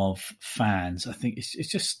of fans, I think it's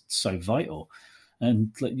just so vital.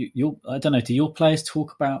 And like I don't know, do your players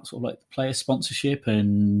talk about sort of like player sponsorship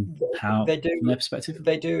and how, they do, from their perspective?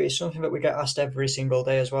 They do. It's something that we get asked every single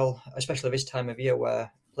day as well, especially this time of year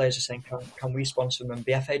where players are saying, can we sponsor them? And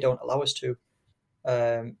the FA don't allow us to,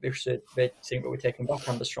 because they think that we're taking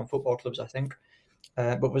backhanders from football clubs, I think.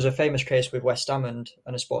 But there's a famous case with West Ham and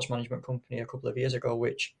a sports management company a couple of years ago,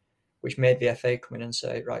 which made the FA come in and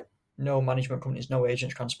say, right, no management companies, no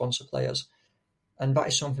agents can sponsor players. And that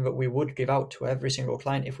is something that we would give out to every single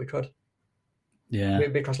client if we could. Yeah.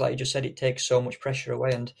 Because like you just said, it takes so much pressure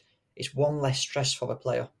away and it's one less stress for the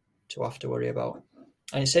player to have to worry about.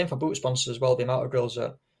 And it's the same for boot sponsors as well. The amount of girls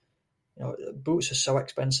that, boots are so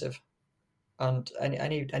expensive. And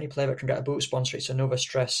any player that can get a boot sponsor, it's another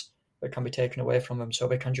stress that can be taken away from them so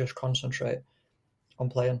they can just concentrate on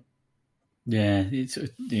playing. Yeah,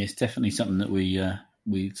 it's definitely something that we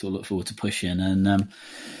sort of look forward to pushing. And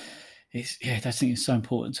I think it's so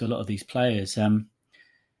important to a lot of these players.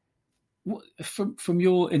 From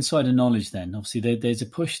your insider knowledge, then obviously there's a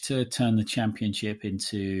push to turn the Championship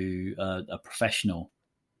into a professional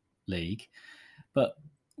league, but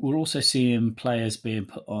we're also seeing players being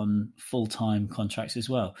put on full-time contracts as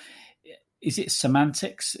well. Is it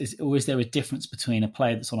semantics, or is there a difference between a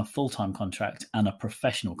player that's on a full-time contract and a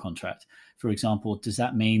professional contract? For example, does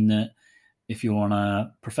that mean that if you're on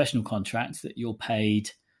a professional contract that you're paid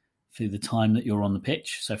for the time that you're on the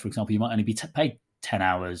pitch? So, for example, you might only be paid 10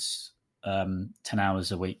 hours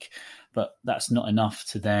a week, but that's not enough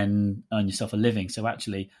to then earn yourself a living. So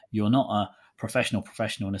actually, you're not a professional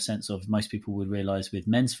in a sense of most people would realise with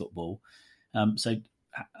men's football. So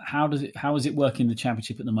how is it working in the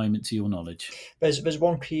Championship at the moment, to your knowledge? There's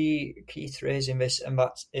one key phrase in this, and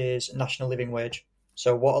that is national living wage.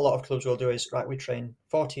 So what a lot of clubs will do is, right, we train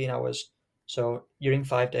 14 hours. So you're in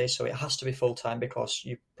 5 days, so it has to be full-time because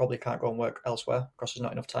you probably can't go and work elsewhere because there's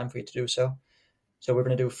not enough time for you to do so. So we're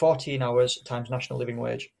going to do 14 hours times national living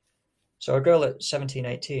wage. So a girl at 17,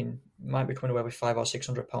 18 might be coming away with £500 or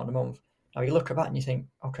 £600 a month. Now you look at that and you think,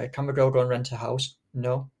 okay, can the girl go and rent a house?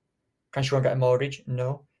 No. Can she go and get a mortgage?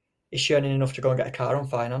 No. Is she earning enough to go and get a car on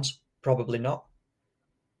finance? Probably not.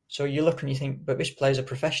 So you look and you think, but this player's a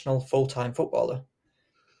professional full-time footballer.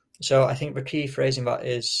 So I think the key phrase in that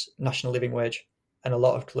is national living wage, and a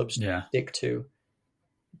lot of clubs stick to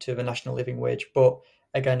the national living wage. But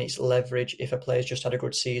again, it's leverage. If a player's just had a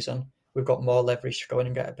good season, we've got more leverage to go in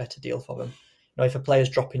and get a better deal for them. If a player's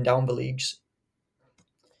dropping down the leagues,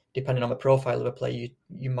 depending on the profile of a player,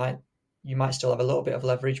 you might still have a little bit of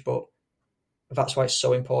leverage, but that's why it's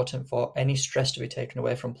so important for any stress to be taken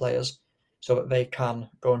away from players so that they can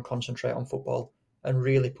go and concentrate on football and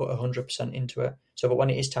really put 100% into it, so that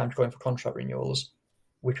when it is time to go in for contract renewals,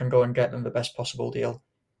 we can go and get them the best possible deal.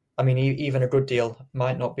 I mean, even a good deal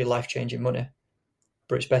might not be life-changing money,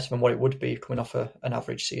 but it's better than what it would be coming off an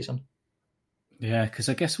average season. Yeah, because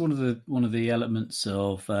I guess one of the elements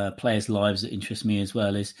of players' lives that interest me as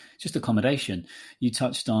well is just accommodation. You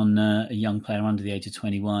touched on a young player under the age of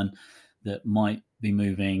 21 that might be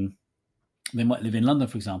moving. They might live in London,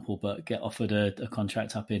 for example, but get offered a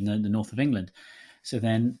contract up in the north of England. So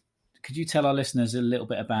then, could you tell our listeners a little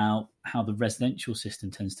bit about how the residential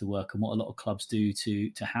system tends to work and what a lot of clubs do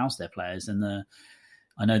to house their players? And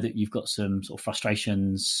I know that you've got some sort of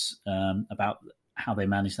frustrations about how they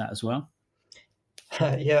manage that as well.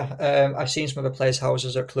 Yeah, I've seen some of the players'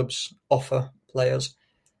 houses that clubs offer players.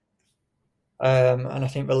 And I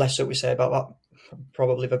think the less that we say about that,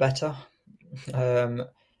 probably the better.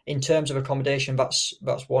 In terms of accommodation, that's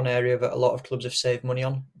one area that a lot of clubs have saved money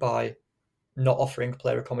on by not offering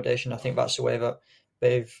player accommodation. I think that's the way that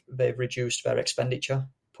they've reduced their expenditure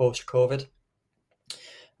post-COVID.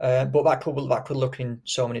 But that could look in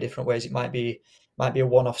so many different ways. It might be a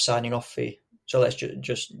one-off signing off fee. So let's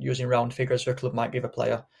just using round figures, a club might give a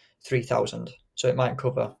player $3,000. So it might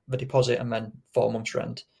cover the deposit and then 4 months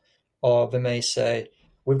rent. Or they may say,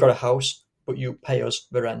 we've got a house, but you pay us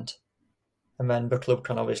the rent. And then the club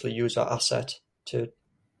can obviously use that asset to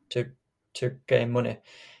gain money.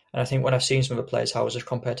 And I think when I've seen some of the players' houses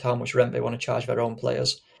compared to how much rent they want to charge their own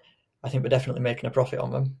players, I think they're definitely making a profit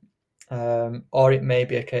on them. Or it may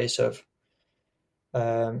be a case of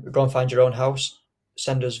go and find your own house,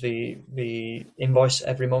 send us the invoice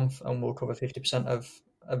every month, and we'll cover 50% of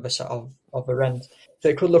of a rent. So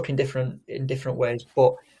it could look in different ways,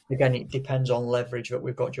 but again, it depends on leverage that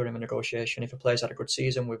we've got during the negotiation. If a player's had a good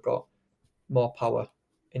season, we've got more power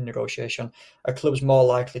in negotiation. A club's more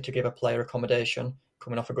likely to give a player accommodation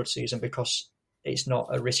coming off a good season because it's not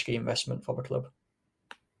a risky investment for the club.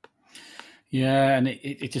 Yeah, and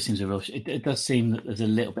it just seems it does seem that there's a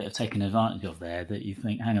little bit of taking advantage of there, that you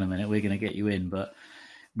think, hang on a minute, we're going to get you in, but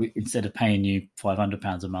instead of paying you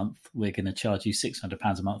 £500 a month, we're going to charge you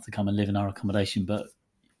 £600 a month to come and live in our accommodation, but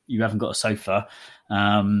you haven't got a sofa.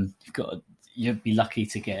 You'd be lucky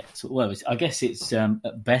to get. Well, I guess it's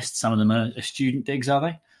at best some of them are student digs, are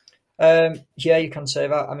they? Yeah, you can say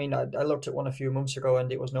that. I mean, I looked at one a few months ago,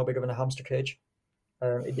 and it was no bigger than a hamster cage.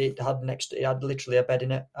 It had literally a bed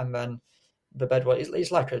in it, and then the bed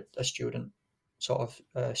it's like a student sort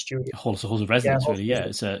of studio. A halls of residence, really. Yeah,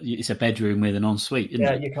 it's a bedroom with an ensuite. Isn't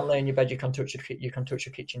it? You can lay in your bed. You can touch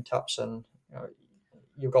your kitchen taps, and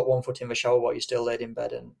you've got one foot in the shower while you're still laid in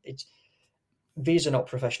bed. And these are not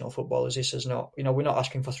professional footballers. This is not. We're not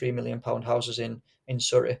asking for £3 million houses in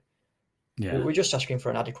Surrey. Yeah, we're just asking for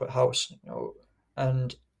an adequate house.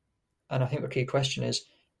 And I think the key question is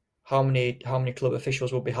how many club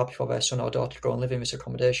officials will be happy for their son or daughter to go and live in this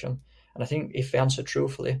accommodation. And I think if they answer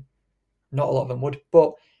truthfully, not a lot of them would.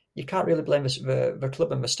 But you can't really blame the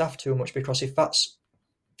club and the staff too much, because if that's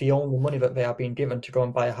the only money that they are being given to go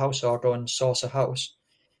and buy a house or go and source a house,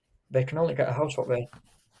 they can only get a house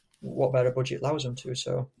what their budget allows them to.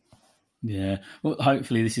 So, yeah. Well,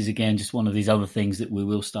 hopefully this is again just one of these other things that we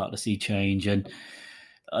will start to see change. And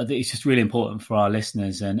I think it's just really important for our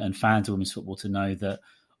listeners and fans of women's football to know that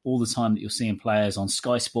all the time that you're seeing players on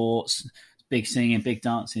Sky Sports, big singing, big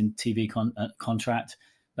dancing, TV contract,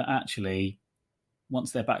 that actually,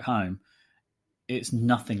 once they're back home, it's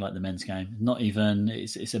nothing like the men's game. Not even,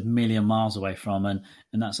 it's a million miles away from, and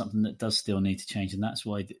that's something that does still need to change. And that's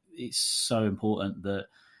why it's so important that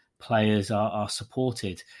players are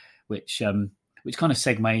supported, which kind of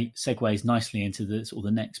segues nicely into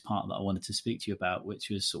the next part that I wanted to speak to you about, which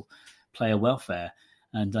was sort of player welfare.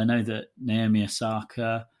 And I know that Naomi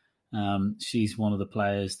Osaka, she's one of the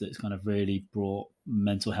players that's kind of really brought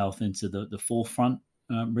mental health into the forefront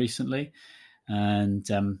recently, and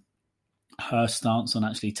her stance on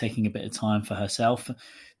actually taking a bit of time for herself.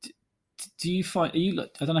 Do you find?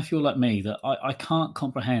 I don't know if you're like me, that I can't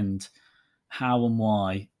comprehend how and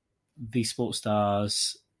why these sports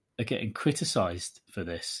stars are getting criticised for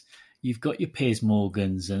this. You've got your Piers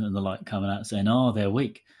Morgans and the like coming out saying, "Oh, they're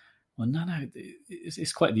weak." Well, no,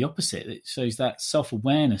 it's quite the opposite. It shows that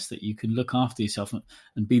self-awareness that you can look after yourself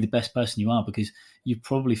and be the best person you are, because you're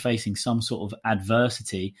probably facing some sort of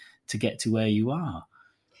adversity to get to where you are.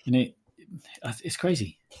 And it's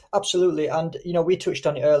crazy. Absolutely. And, we touched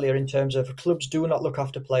on it earlier in terms of clubs do not look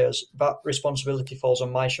after players. That responsibility falls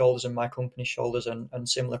on my shoulders and my company's shoulders and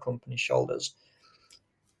similar companies' shoulders.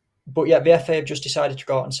 But yet the FA have just decided to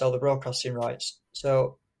go out and sell the broadcasting rights.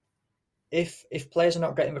 So if players are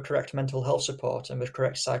not getting the correct mental health support and the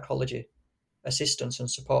correct psychology assistance and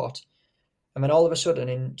support, and then all of a sudden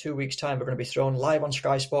in 2 weeks' time they're going to be thrown live on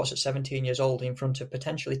Sky Sports at 17 years old in front of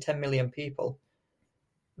potentially 10 million people,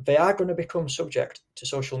 they are going to become subject to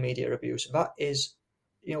social media abuse. That is,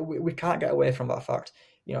 we can't get away from that fact.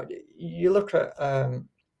 You look at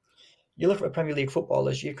the Premier League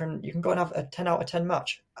footballers. You can go and have a 10 out of 10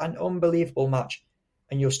 match, an unbelievable match,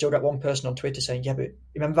 and you'll still get one person on Twitter saying, "Yeah, but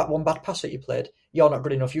remember that one bad pass that you played? You're not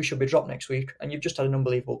good enough. You should be dropped next week." And you've just had an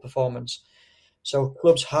unbelievable performance. So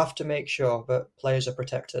clubs have to make sure that players are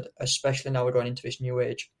protected, especially now we're going into this new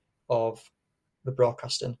age of the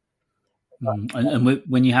broadcasting. And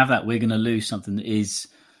when you have that, we're going to lose something that is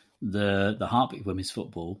the heartbeat of women's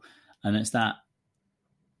football, and it's that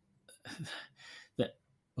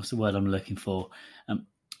what's the word I'm looking for?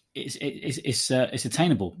 It's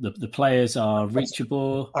attainable. The players are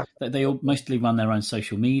reachable. They all mostly run their own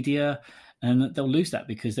social media, and they'll lose that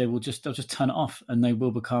because they'll just turn it off, and they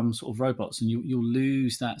will become sort of robots, and you'll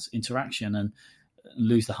lose that interaction and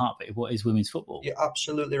lose the heartbeat of what is women's football. You're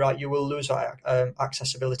absolutely right. You will lose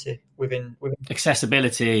accessibility within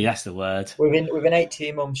accessibility. That's the word. Within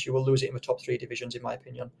 18 months, you will lose it in the top 3 divisions, in my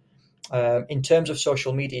opinion. In terms of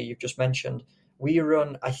social media, you've just mentioned, we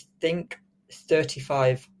run, I think,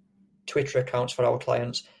 35 Twitter accounts for our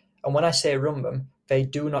clients, and when I say run them, they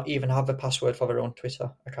do not even have the password for their own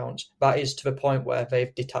Twitter accounts. That is to the point where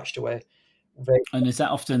they've detached away. And is that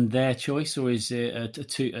often their choice, or is it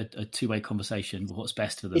a two-way conversation? What's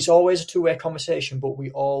best for them? It's always a two-way conversation, but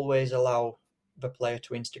we always allow the player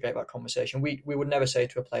to instigate that conversation. We would never say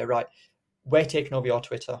to a player, "Right, we're taking over your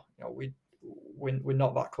Twitter." We're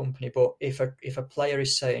not that company. But if a player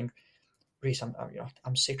is saying, Reece,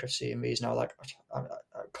 I'm sick of seeing these now. Like I'm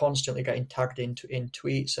constantly getting tagged in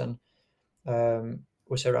tweets, and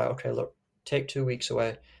we say, right, okay, look, take 2 weeks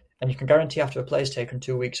away, and you can guarantee after a player's taken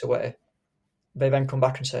 2 weeks away, they then come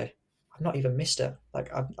back and say, I've not even missed it.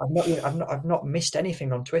 Like I've not missed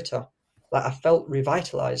anything on Twitter. Like I felt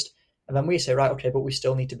revitalized, and then we say, right, okay, but we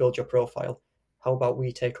still need to build your profile. How about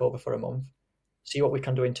we take over for a month, see what we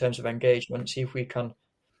can do in terms of engagement, see if we can.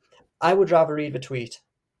 I would rather read the tweet,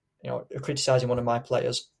 criticizing one of my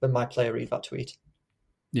players, than my player read that tweet.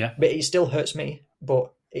 Yeah, but it still hurts me,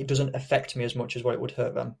 but it doesn't affect me as much as what it would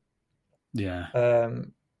hurt them. Yeah.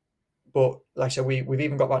 But like I said, we've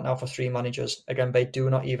even got that now for 3 managers. Again, they do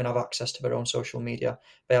not even have access to their own social media.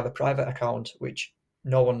 They have a private account which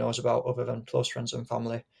no one knows about other than close friends and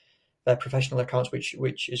family. Their professional accounts,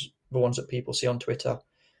 which is the ones that people see on Twitter,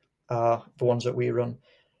 are the ones that we run.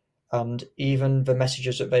 And even the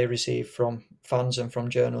messages that they receive from fans and from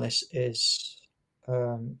journalists is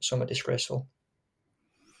somewhat disgraceful.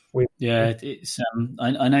 It's.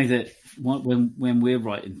 I know that when we're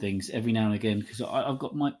writing things every now and again, because I've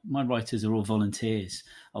got my writers are all volunteers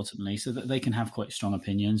ultimately, so that they can have quite strong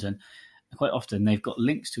opinions, and quite often they've got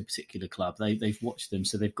links to a particular club. They've watched them,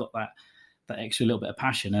 so they've got that extra little bit of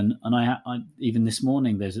passion. And I even this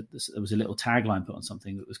morning there was a little tagline put on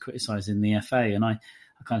something that was criticising the FA, and I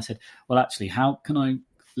kind of said, well, actually, how can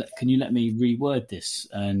you let me reword this?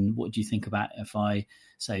 And what do you think about if I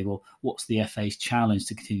say, well, what's the FA's challenge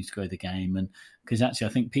to continue to grow the game? And because actually,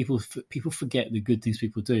 I think people forget the good things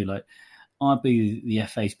people do. Like I'd be the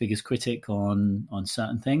FA's biggest critic on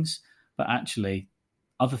certain things, but actually,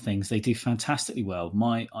 other things they do fantastically well.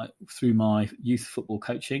 Through my youth football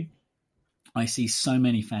coaching, I see so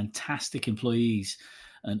many fantastic employees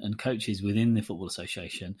and coaches within the Football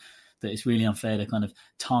Association that it's really unfair to kind of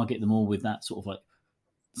target them all with that sort of like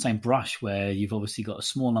same brush, where you've obviously got a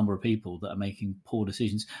small number of people that are making poor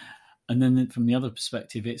decisions. And then from the other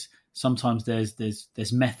perspective, it's sometimes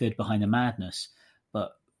there's method behind the madness,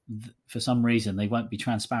 but for some reason they won't be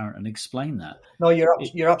transparent and explain that. No,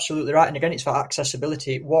 you're absolutely right. And again, it's for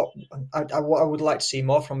accessibility. What I would like to see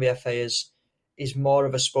more from the FA is more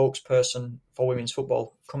of a spokesperson for women's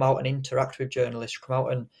football. Come out and interact with journalists, come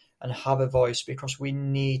out and have a voice, because we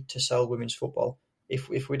need to sell women's football.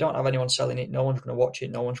 If we don't have anyone selling it, no one's going to watch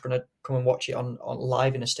it. No one's going to come and watch it on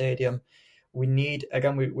live in a stadium. We need,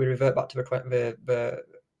 again, we revert back to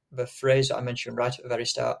the phrase that I mentioned right at the very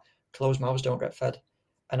start: closed mouths don't get fed.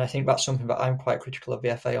 And I think that's something that I'm quite critical of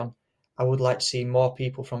the FA on. I would like to see more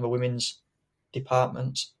people from the women's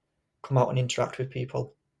departments come out and interact with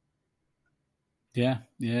people. Yeah,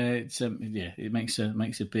 it's it makes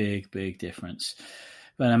a big difference.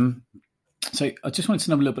 But so I just wanted to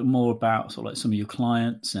know a little bit more about sort of like some of your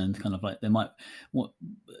clients, and kind of like we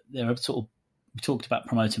talked about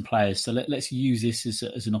promoting players. So let's use this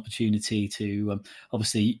as an opportunity to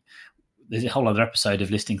obviously there's a whole other episode of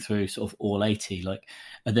listing through sort of all 80. Like,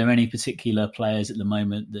 are there any particular players at the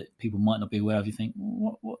moment that people might not be aware of? You think,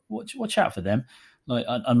 watch out for them. Like,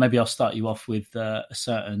 and maybe I'll start you off with a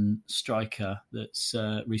certain striker that's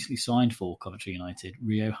recently signed for Coventry United,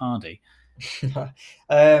 Rio Hardy.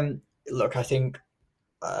 Look, I think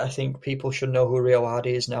people should know who Rio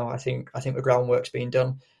Hardy is now. I think the groundwork's being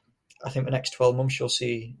done. I think the next 12 months you'll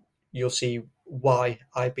see why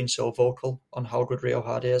I've been so vocal on how good Rio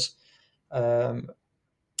Hardy is. About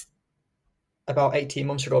 18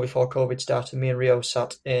 months ago, before COVID started, me and Rio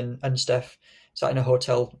and Steph sat in a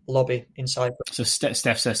hotel lobby in Cyprus. So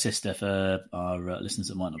Steph's her sister, for our listeners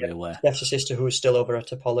that might not be aware. Steph's a sister who is still over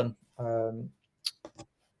at Apollon. And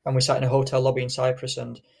we sat in a hotel lobby in Cyprus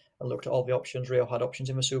and looked at all the options. Rio had options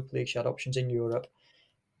in the Super League, she had options in Europe,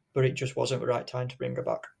 but it just wasn't the right time to bring her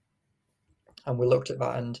back. And we looked at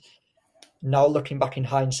that, and now looking back in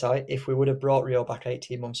hindsight, if we would have brought Rio back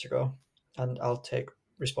 18 months ago, and I'll take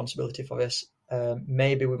responsibility for this,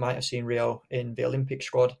 maybe we might have seen Rio in the Olympic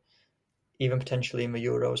squad, even potentially in the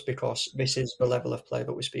Euros, because this is the level of play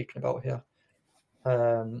that we're speaking about here.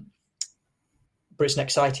 But it's an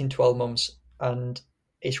exciting 12 months, and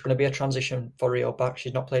it's going to be a transition for Rio back.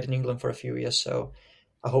 She's not played in England for a few years, so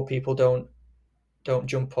I hope people don't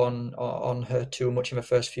jump on her too much in the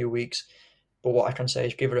first few weeks. But what I can say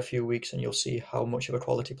is give her a few weeks and you'll see how much of a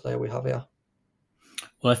quality player we have here.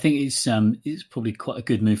 Well, I think it's probably quite a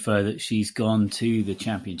good move for her that she's gone to the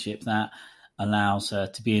Championship. That allows her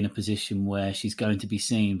to be in a position where she's going to be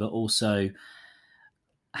seen, but also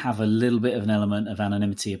have a little bit of an element of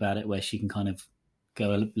anonymity about it, where she can kind of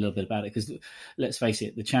go a little bit about it. Because let's face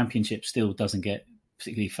it, the Championship still doesn't get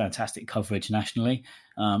particularly fantastic coverage nationally.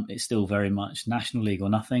 It's still very much National League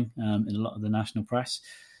or nothing in a lot of the national press.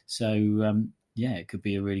 So yeah, it could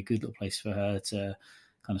be a really good little place for her to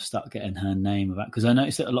kind of start getting her name about. Because I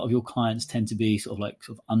noticed that a lot of your clients tend to be sort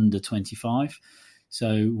of under 25.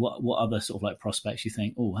 So what other sort of like prospects you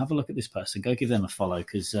think, oh, have a look at this person, go give them a follow,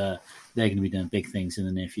 because they're going to be doing big things in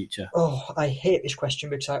the near future? Oh, I hate this question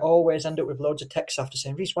because I always end up with loads of texts after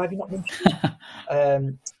saying, Reece, why have you not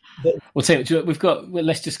mentioned We'll tell you, we've got. Well,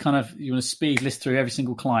 let's just kind of, you want to speed list through every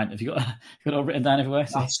single client. Have you got it all written down everywhere?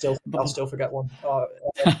 I'll still forget one.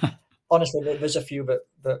 Honestly, there's a few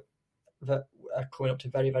that are coming up to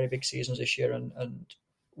very, very big seasons this year, and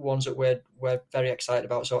ones that we're very excited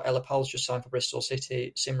about. So Ella Powell's just signed for Bristol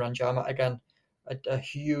City. Simran Jarmat, again, a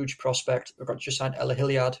huge prospect. We've got just signed Ella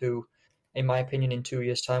Hilliard, who, in my opinion, in 2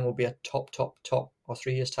 years' time will be a top, or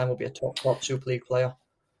 3 years' time will be a top Super League player.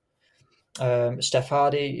 Steph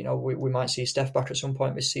Hardy, we might see Steph back at some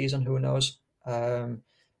point this season. Who knows?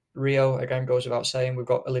 Rio, again, goes without saying. We've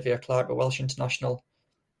got Olivia Clark, a Welsh international.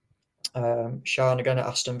 Sian, again, at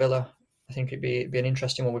Aston Villa. I think it'd be an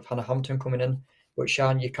interesting one with Hannah Hampton coming in. But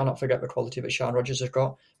Sian, you cannot forget the quality that Sian Rogers has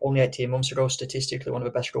got. Only 18 months ago, statistically, one of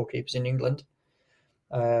the best goalkeepers in England.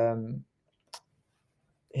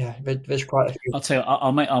 Yeah, there's quite a few. I'll tell you,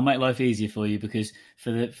 I'll make life easier for you, because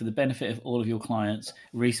for the benefit of all of your clients,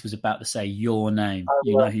 Reece was about to say your name.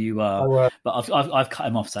 You know who you are, but I've cut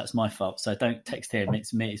him off, so that's my fault. So don't text him.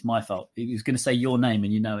 It's me. It's my fault. He was going to say your name,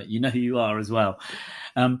 and you know it. You know who you are as well.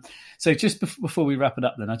 So just before we wrap it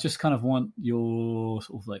up, then I just kind of want your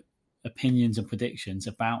sort of like opinions and predictions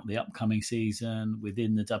about the upcoming season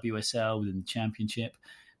within the WSL, within the Championship.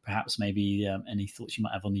 Perhaps maybe any thoughts you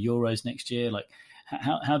might have on the Euros next year. Like,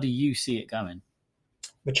 how do you see it going?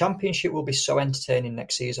 The Championship will be so entertaining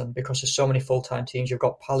next season because there's so many full-time teams. You've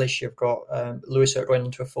got Palace, you've got Lewis are going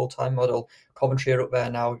into a full-time model. Coventry are up there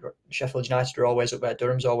now. Sheffield United are always up there.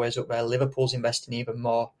 Durham's always up there. Liverpool's investing even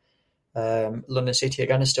more. London City,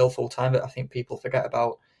 again, is still full-time, but I think people forget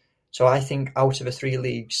about. So I think out of the three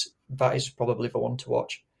leagues, that is probably the one to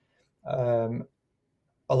watch. A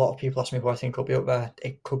lot of people ask me who I think will be up there.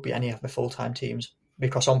 It could be any of the full-time teams,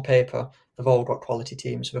 because on paper, they've all got quality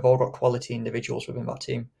teams. They've all got quality individuals within that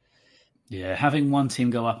team. Yeah, having one team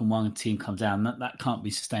go up and one team come down, that can't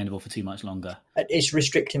be sustainable for too much longer. It's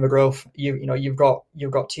restricting the growth. You've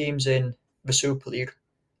got teams in the Super League.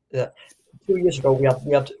 2 years ago,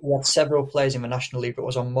 we had several players in the National League that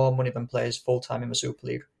was on more money than players full-time in the Super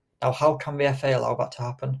League. Now, how can the FA allow that to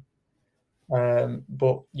happen?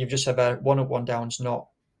 But you've just said that one up, one down is not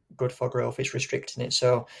good for growth. It's restricting it.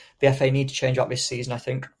 So the FA need to change that this season, I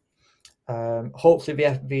think. Hopefully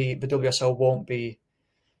the WSL won't be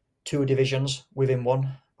two divisions within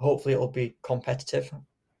one. Hopefully it'll be competitive.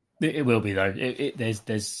 It will be, though.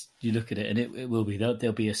 There's you look at it and it will be.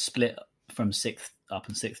 There'll be a split from sixth up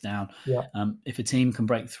and sixth down. Yeah. If a team can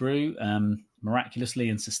break through miraculously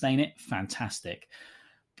and sustain it, fantastic.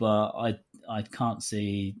 But I can't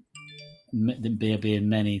see there being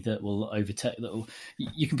many that will overtake.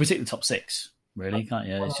 You can predict the top six, really, can't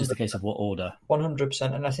you? It's just a case of what order.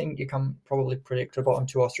 100%, and I think you can probably predict the bottom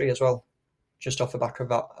two or three as well, just off the back of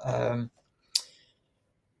that.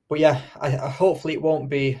 But yeah, hopefully it won't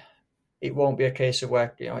be a case of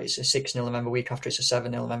where it's a 6-0 and then the week after it's a 7-0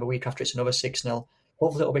 and then the week after it's another 6-0.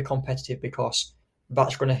 Hopefully it'll be competitive, because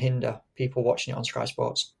that's going to hinder people watching it on Sky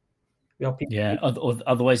Sports.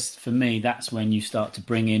 Otherwise, for me, that's when you start to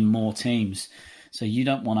bring in more teams. So you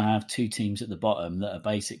don't want to have two teams at the bottom that are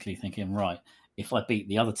basically thinking, right, if I beat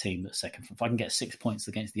the other team that's second, if I can get 6 points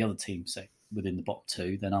against the other team, say within the bottom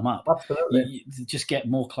two, then I'm up. Absolutely. You just get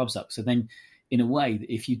more clubs up. So then, in a way,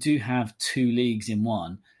 if you do have two leagues in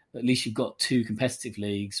one, at least you've got two competitive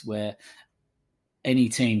leagues where any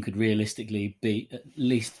team could realistically beat at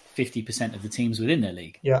least 50% of the teams within their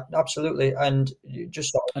league. Yeah, absolutely. And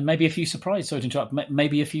maybe a few surprises. Sorry to interrupt.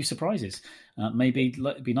 Maybe a few surprises. Maybe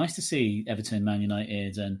it'd be nice to see Everton, Man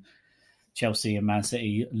United, and Chelsea and Man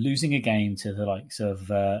City losing a game to the likes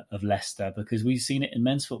of Leicester, because we've seen it in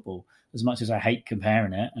men's football. As much as I hate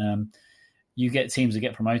comparing it, you get teams that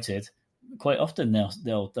get promoted. Quite often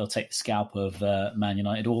they'll take the scalp of Man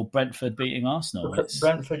United, or Brentford beating Arsenal.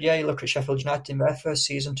 Brentford, yeah. You look at Sheffield United in their first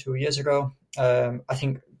season 2 years ago. I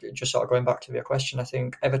think, just sort of going back to your question, I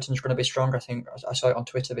think Everton's going to be strong. I think I saw it on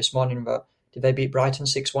Twitter this morning, but did they beat Brighton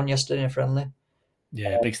 6-1 yesterday in a friendly?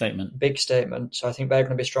 Yeah, big statement. Big statement. So I think they're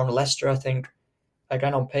going to be strong. Leicester, I think,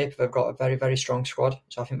 again on paper they've got a very, very strong squad.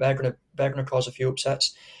 So I think they're going to cause a few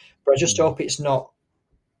upsets. But I just hope it's not.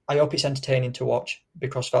 I hope it's entertaining to watch,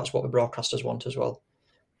 because that's what the broadcasters want as well.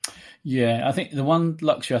 Yeah, I think the one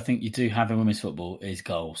luxury I think you do have in women's football is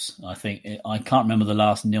goals. I can't remember the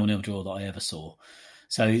last 0-0 draw that I ever saw.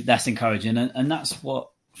 So that's encouraging, and that's what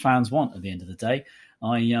fans want at the end of the day.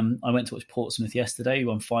 I went to watch Portsmouth yesterday. We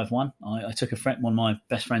won 5-1. I took one of my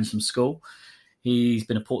best friends from school. He's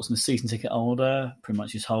been a Portsmouth season ticket holder pretty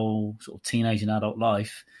much his whole sort of teenage and adult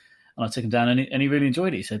life. And I took him down and he really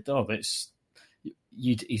enjoyed it. He said, "Oh, but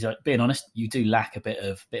he's like, being honest, you do lack a bit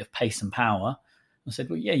of pace and power." I said,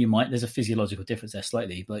 "Well, yeah, you might. There's a physiological difference there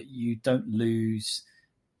slightly, but you don't lose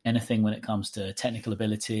anything when it comes to technical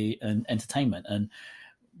ability and entertainment." And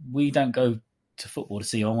we don't go to football to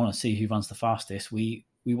see, I want to see who runs the fastest. We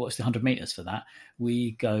watch the 100 metres for that.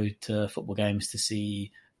 We go to football games to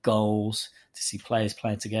see goals, to see players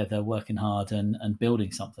playing together, working hard and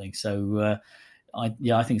building something. So I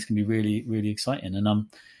think it's going to be really, really exciting. And I'm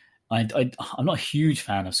not a huge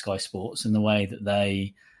fan of Sky Sports in the way that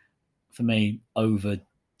they, for me, overdo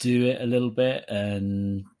it a little bit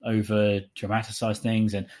and over dramatise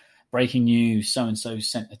things and breaking news, so-and-so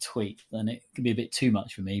sent a tweet, then it can be a bit too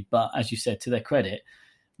much for me. But as you said, to their credit,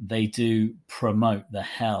 they do promote the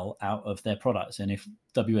hell out of their products. And if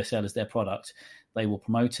WSL is their product, they will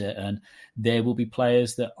promote it. And there will be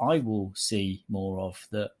players that I will see more of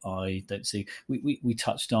that I don't see. We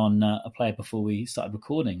touched on a player before we started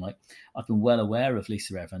recording. Like, I've been well aware of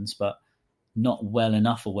Lisa Evans, but not well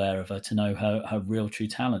enough aware of her to know her real true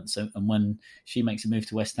talent. So, and when she makes a move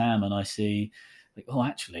to West Ham and I see, like, oh,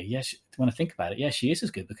 actually, yes, when I think about it, yeah, she is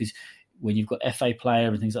as good, because when you've got FA player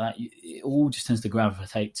and things like that, it all just tends to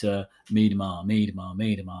gravitate to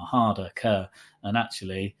Miedema, Harder, Kerr. And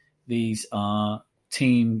actually, these are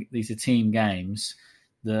team games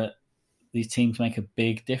that these teams make a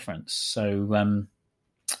big difference. So,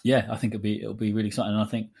 I think it'll be really exciting. And I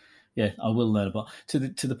think, I will learn about to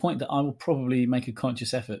the point that I will probably make a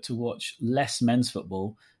conscious effort to watch less men's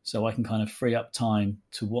football, so I can kind of free up time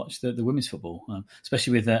to watch the women's football.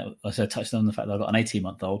 Especially with that, as I touched on the fact that I've got an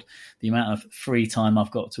 18-month-old, the amount of free time I've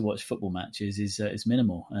got to watch football matches is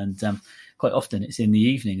minimal, and quite often it's in the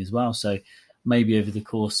evening as well. So maybe over the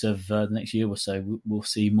course of the next year or so, we'll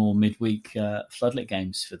see more midweek floodlit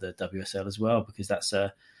games for the WSL as well, because that's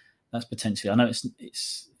potentially, I know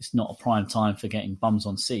it's not a prime time for getting bums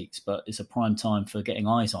on seats, but it's a prime time for getting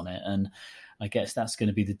eyes on it. And I guess that's going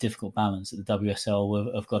to be the difficult balance that the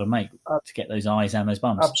WSL have got to make to get those eyes and those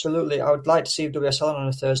bums. Absolutely. I would like to see WSL on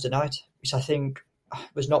a Thursday night, because I think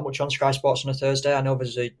there's not much on Sky Sports on a Thursday. I know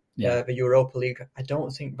there's the Europa League. I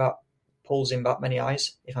don't think that pulls in that many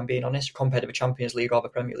eyes, if I'm being honest, compared to the Champions League or the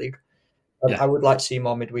Premier League. I would like to see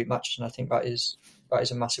more midweek matches, and I think that is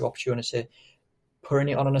a massive opportunity. Putting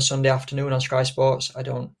it on a Sunday afternoon on Sky Sports, I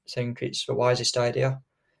don't think it's the wisest idea.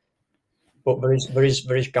 But there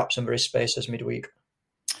is gaps and there is spaces midweek.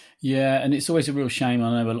 Yeah, and it's always a real shame.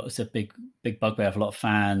 I know it's a big bugbear of a lot of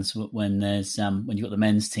fans when there's when you've got the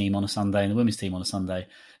men's team on a Sunday and the women's team on a Sunday.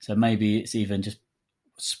 So maybe it's even just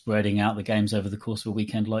spreading out the games over the course of a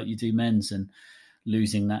weekend like you do men's, and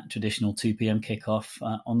losing that traditional 2 p.m. kickoff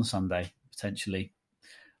on the Sunday, potentially.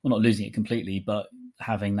 Well, not losing it completely, but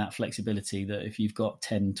having that flexibility that if you've got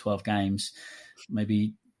 10, 12 games,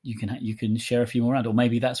 maybe you can share a few more around. Or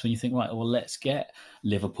maybe that's when you think, right, well, let's get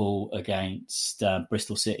Liverpool against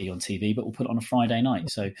Bristol City on TV, but we'll put it on a Friday night.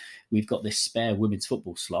 So we've got this spare women's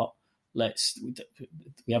football slot. We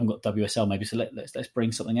haven't got WSL maybe, so let's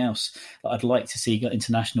bring something else. I'd like to see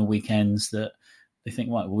international weekends that they think,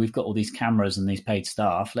 right, well, we've got all these cameras and these paid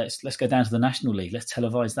staff. Let's go down to the National League. Let's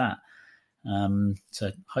televise that.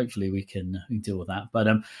 So hopefully we can deal with that. But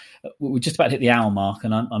we're just about to hit the hour mark,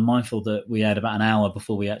 and I'm mindful that we had about an hour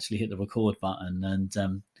before we actually hit the record button, and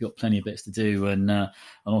we've got plenty of bits to do, and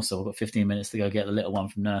also we've got 15 minutes to go get the little one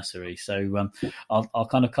from nursery. So I'll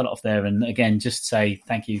kind of cut it off there, and again just say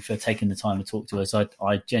thank you for taking the time to talk to us.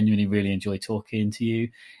 I genuinely really enjoy talking to you.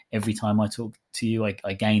 Every time I talk to you,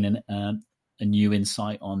 I gain a new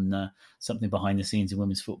insight on something behind the scenes in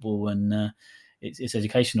women's football, and it's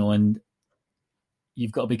educational. And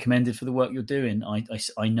you've got to be commended for the work you're doing.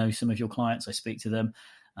 I know some of your clients, I speak to them,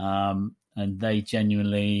 and they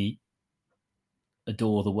genuinely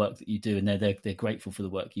adore the work that you do, and they're grateful for the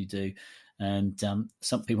work you do. And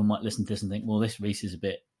some people might listen to this and think, well, this Reece is a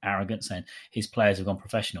bit arrogant, saying his players have gone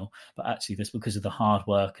professional, but actually that's because of the hard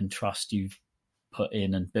work and trust you've put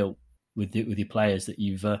in and built with your players, that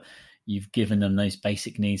you've given them those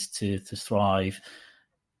basic needs to thrive.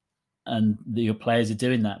 And your players are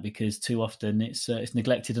doing that because too often it's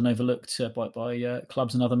neglected and overlooked by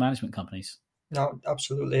clubs and other management companies. No,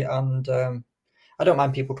 absolutely. And I don't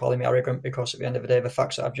mind people calling me arrogant, because at the end of the day, the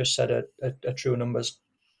facts that I've just said are true numbers.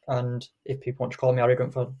 And if people want to call me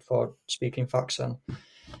arrogant for speaking facts, and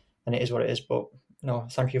it is what it is. But no,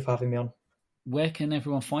 thank you for having me on. where can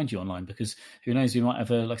everyone find you online? Because who knows, we might have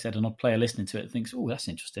like I said, an odd player listening to it that thinks, oh, that's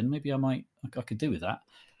interesting. Maybe I could do with that.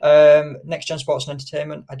 Next Gen Sports and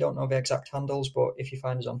Entertainment. I don't know the exact handles, but if you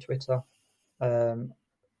find us on Twitter,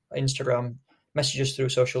 Instagram, message us through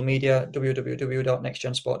social media,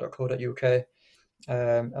 www.nextgensport.co.uk,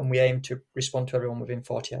 and we aim to respond to everyone within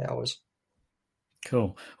 48 hours.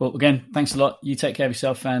 Cool. Well, again, thanks a lot. You take care of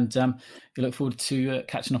yourself, and you look forward to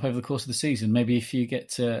catching up over the course of the season. Maybe if you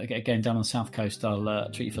get a game down on the South Coast,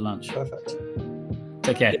 I'll treat you for lunch. Perfect.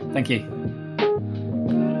 Take care. Thank you.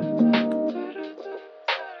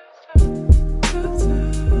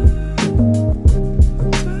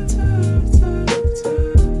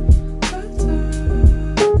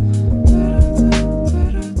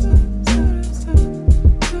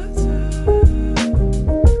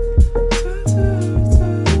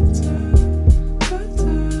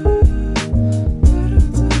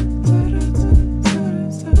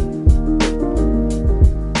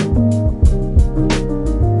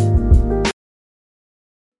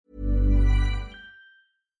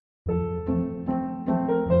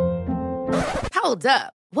 Hold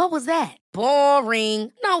up. What was that?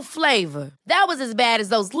 Boring. No flavor. That was as bad as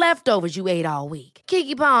those leftovers you ate all week.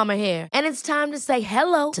 Keke Palmer here, and it's time to say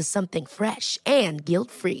hello to something fresh and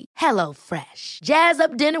guilt-free. Hello Fresh. Jazz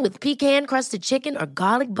up dinner with pecan-crusted chicken or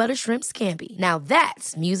garlic butter shrimp scampi. Now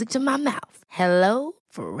that's music to my mouth. Hello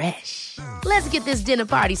Fresh. Let's get this dinner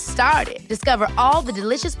party started. Discover all the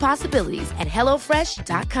delicious possibilities at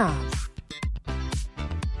HelloFresh.com.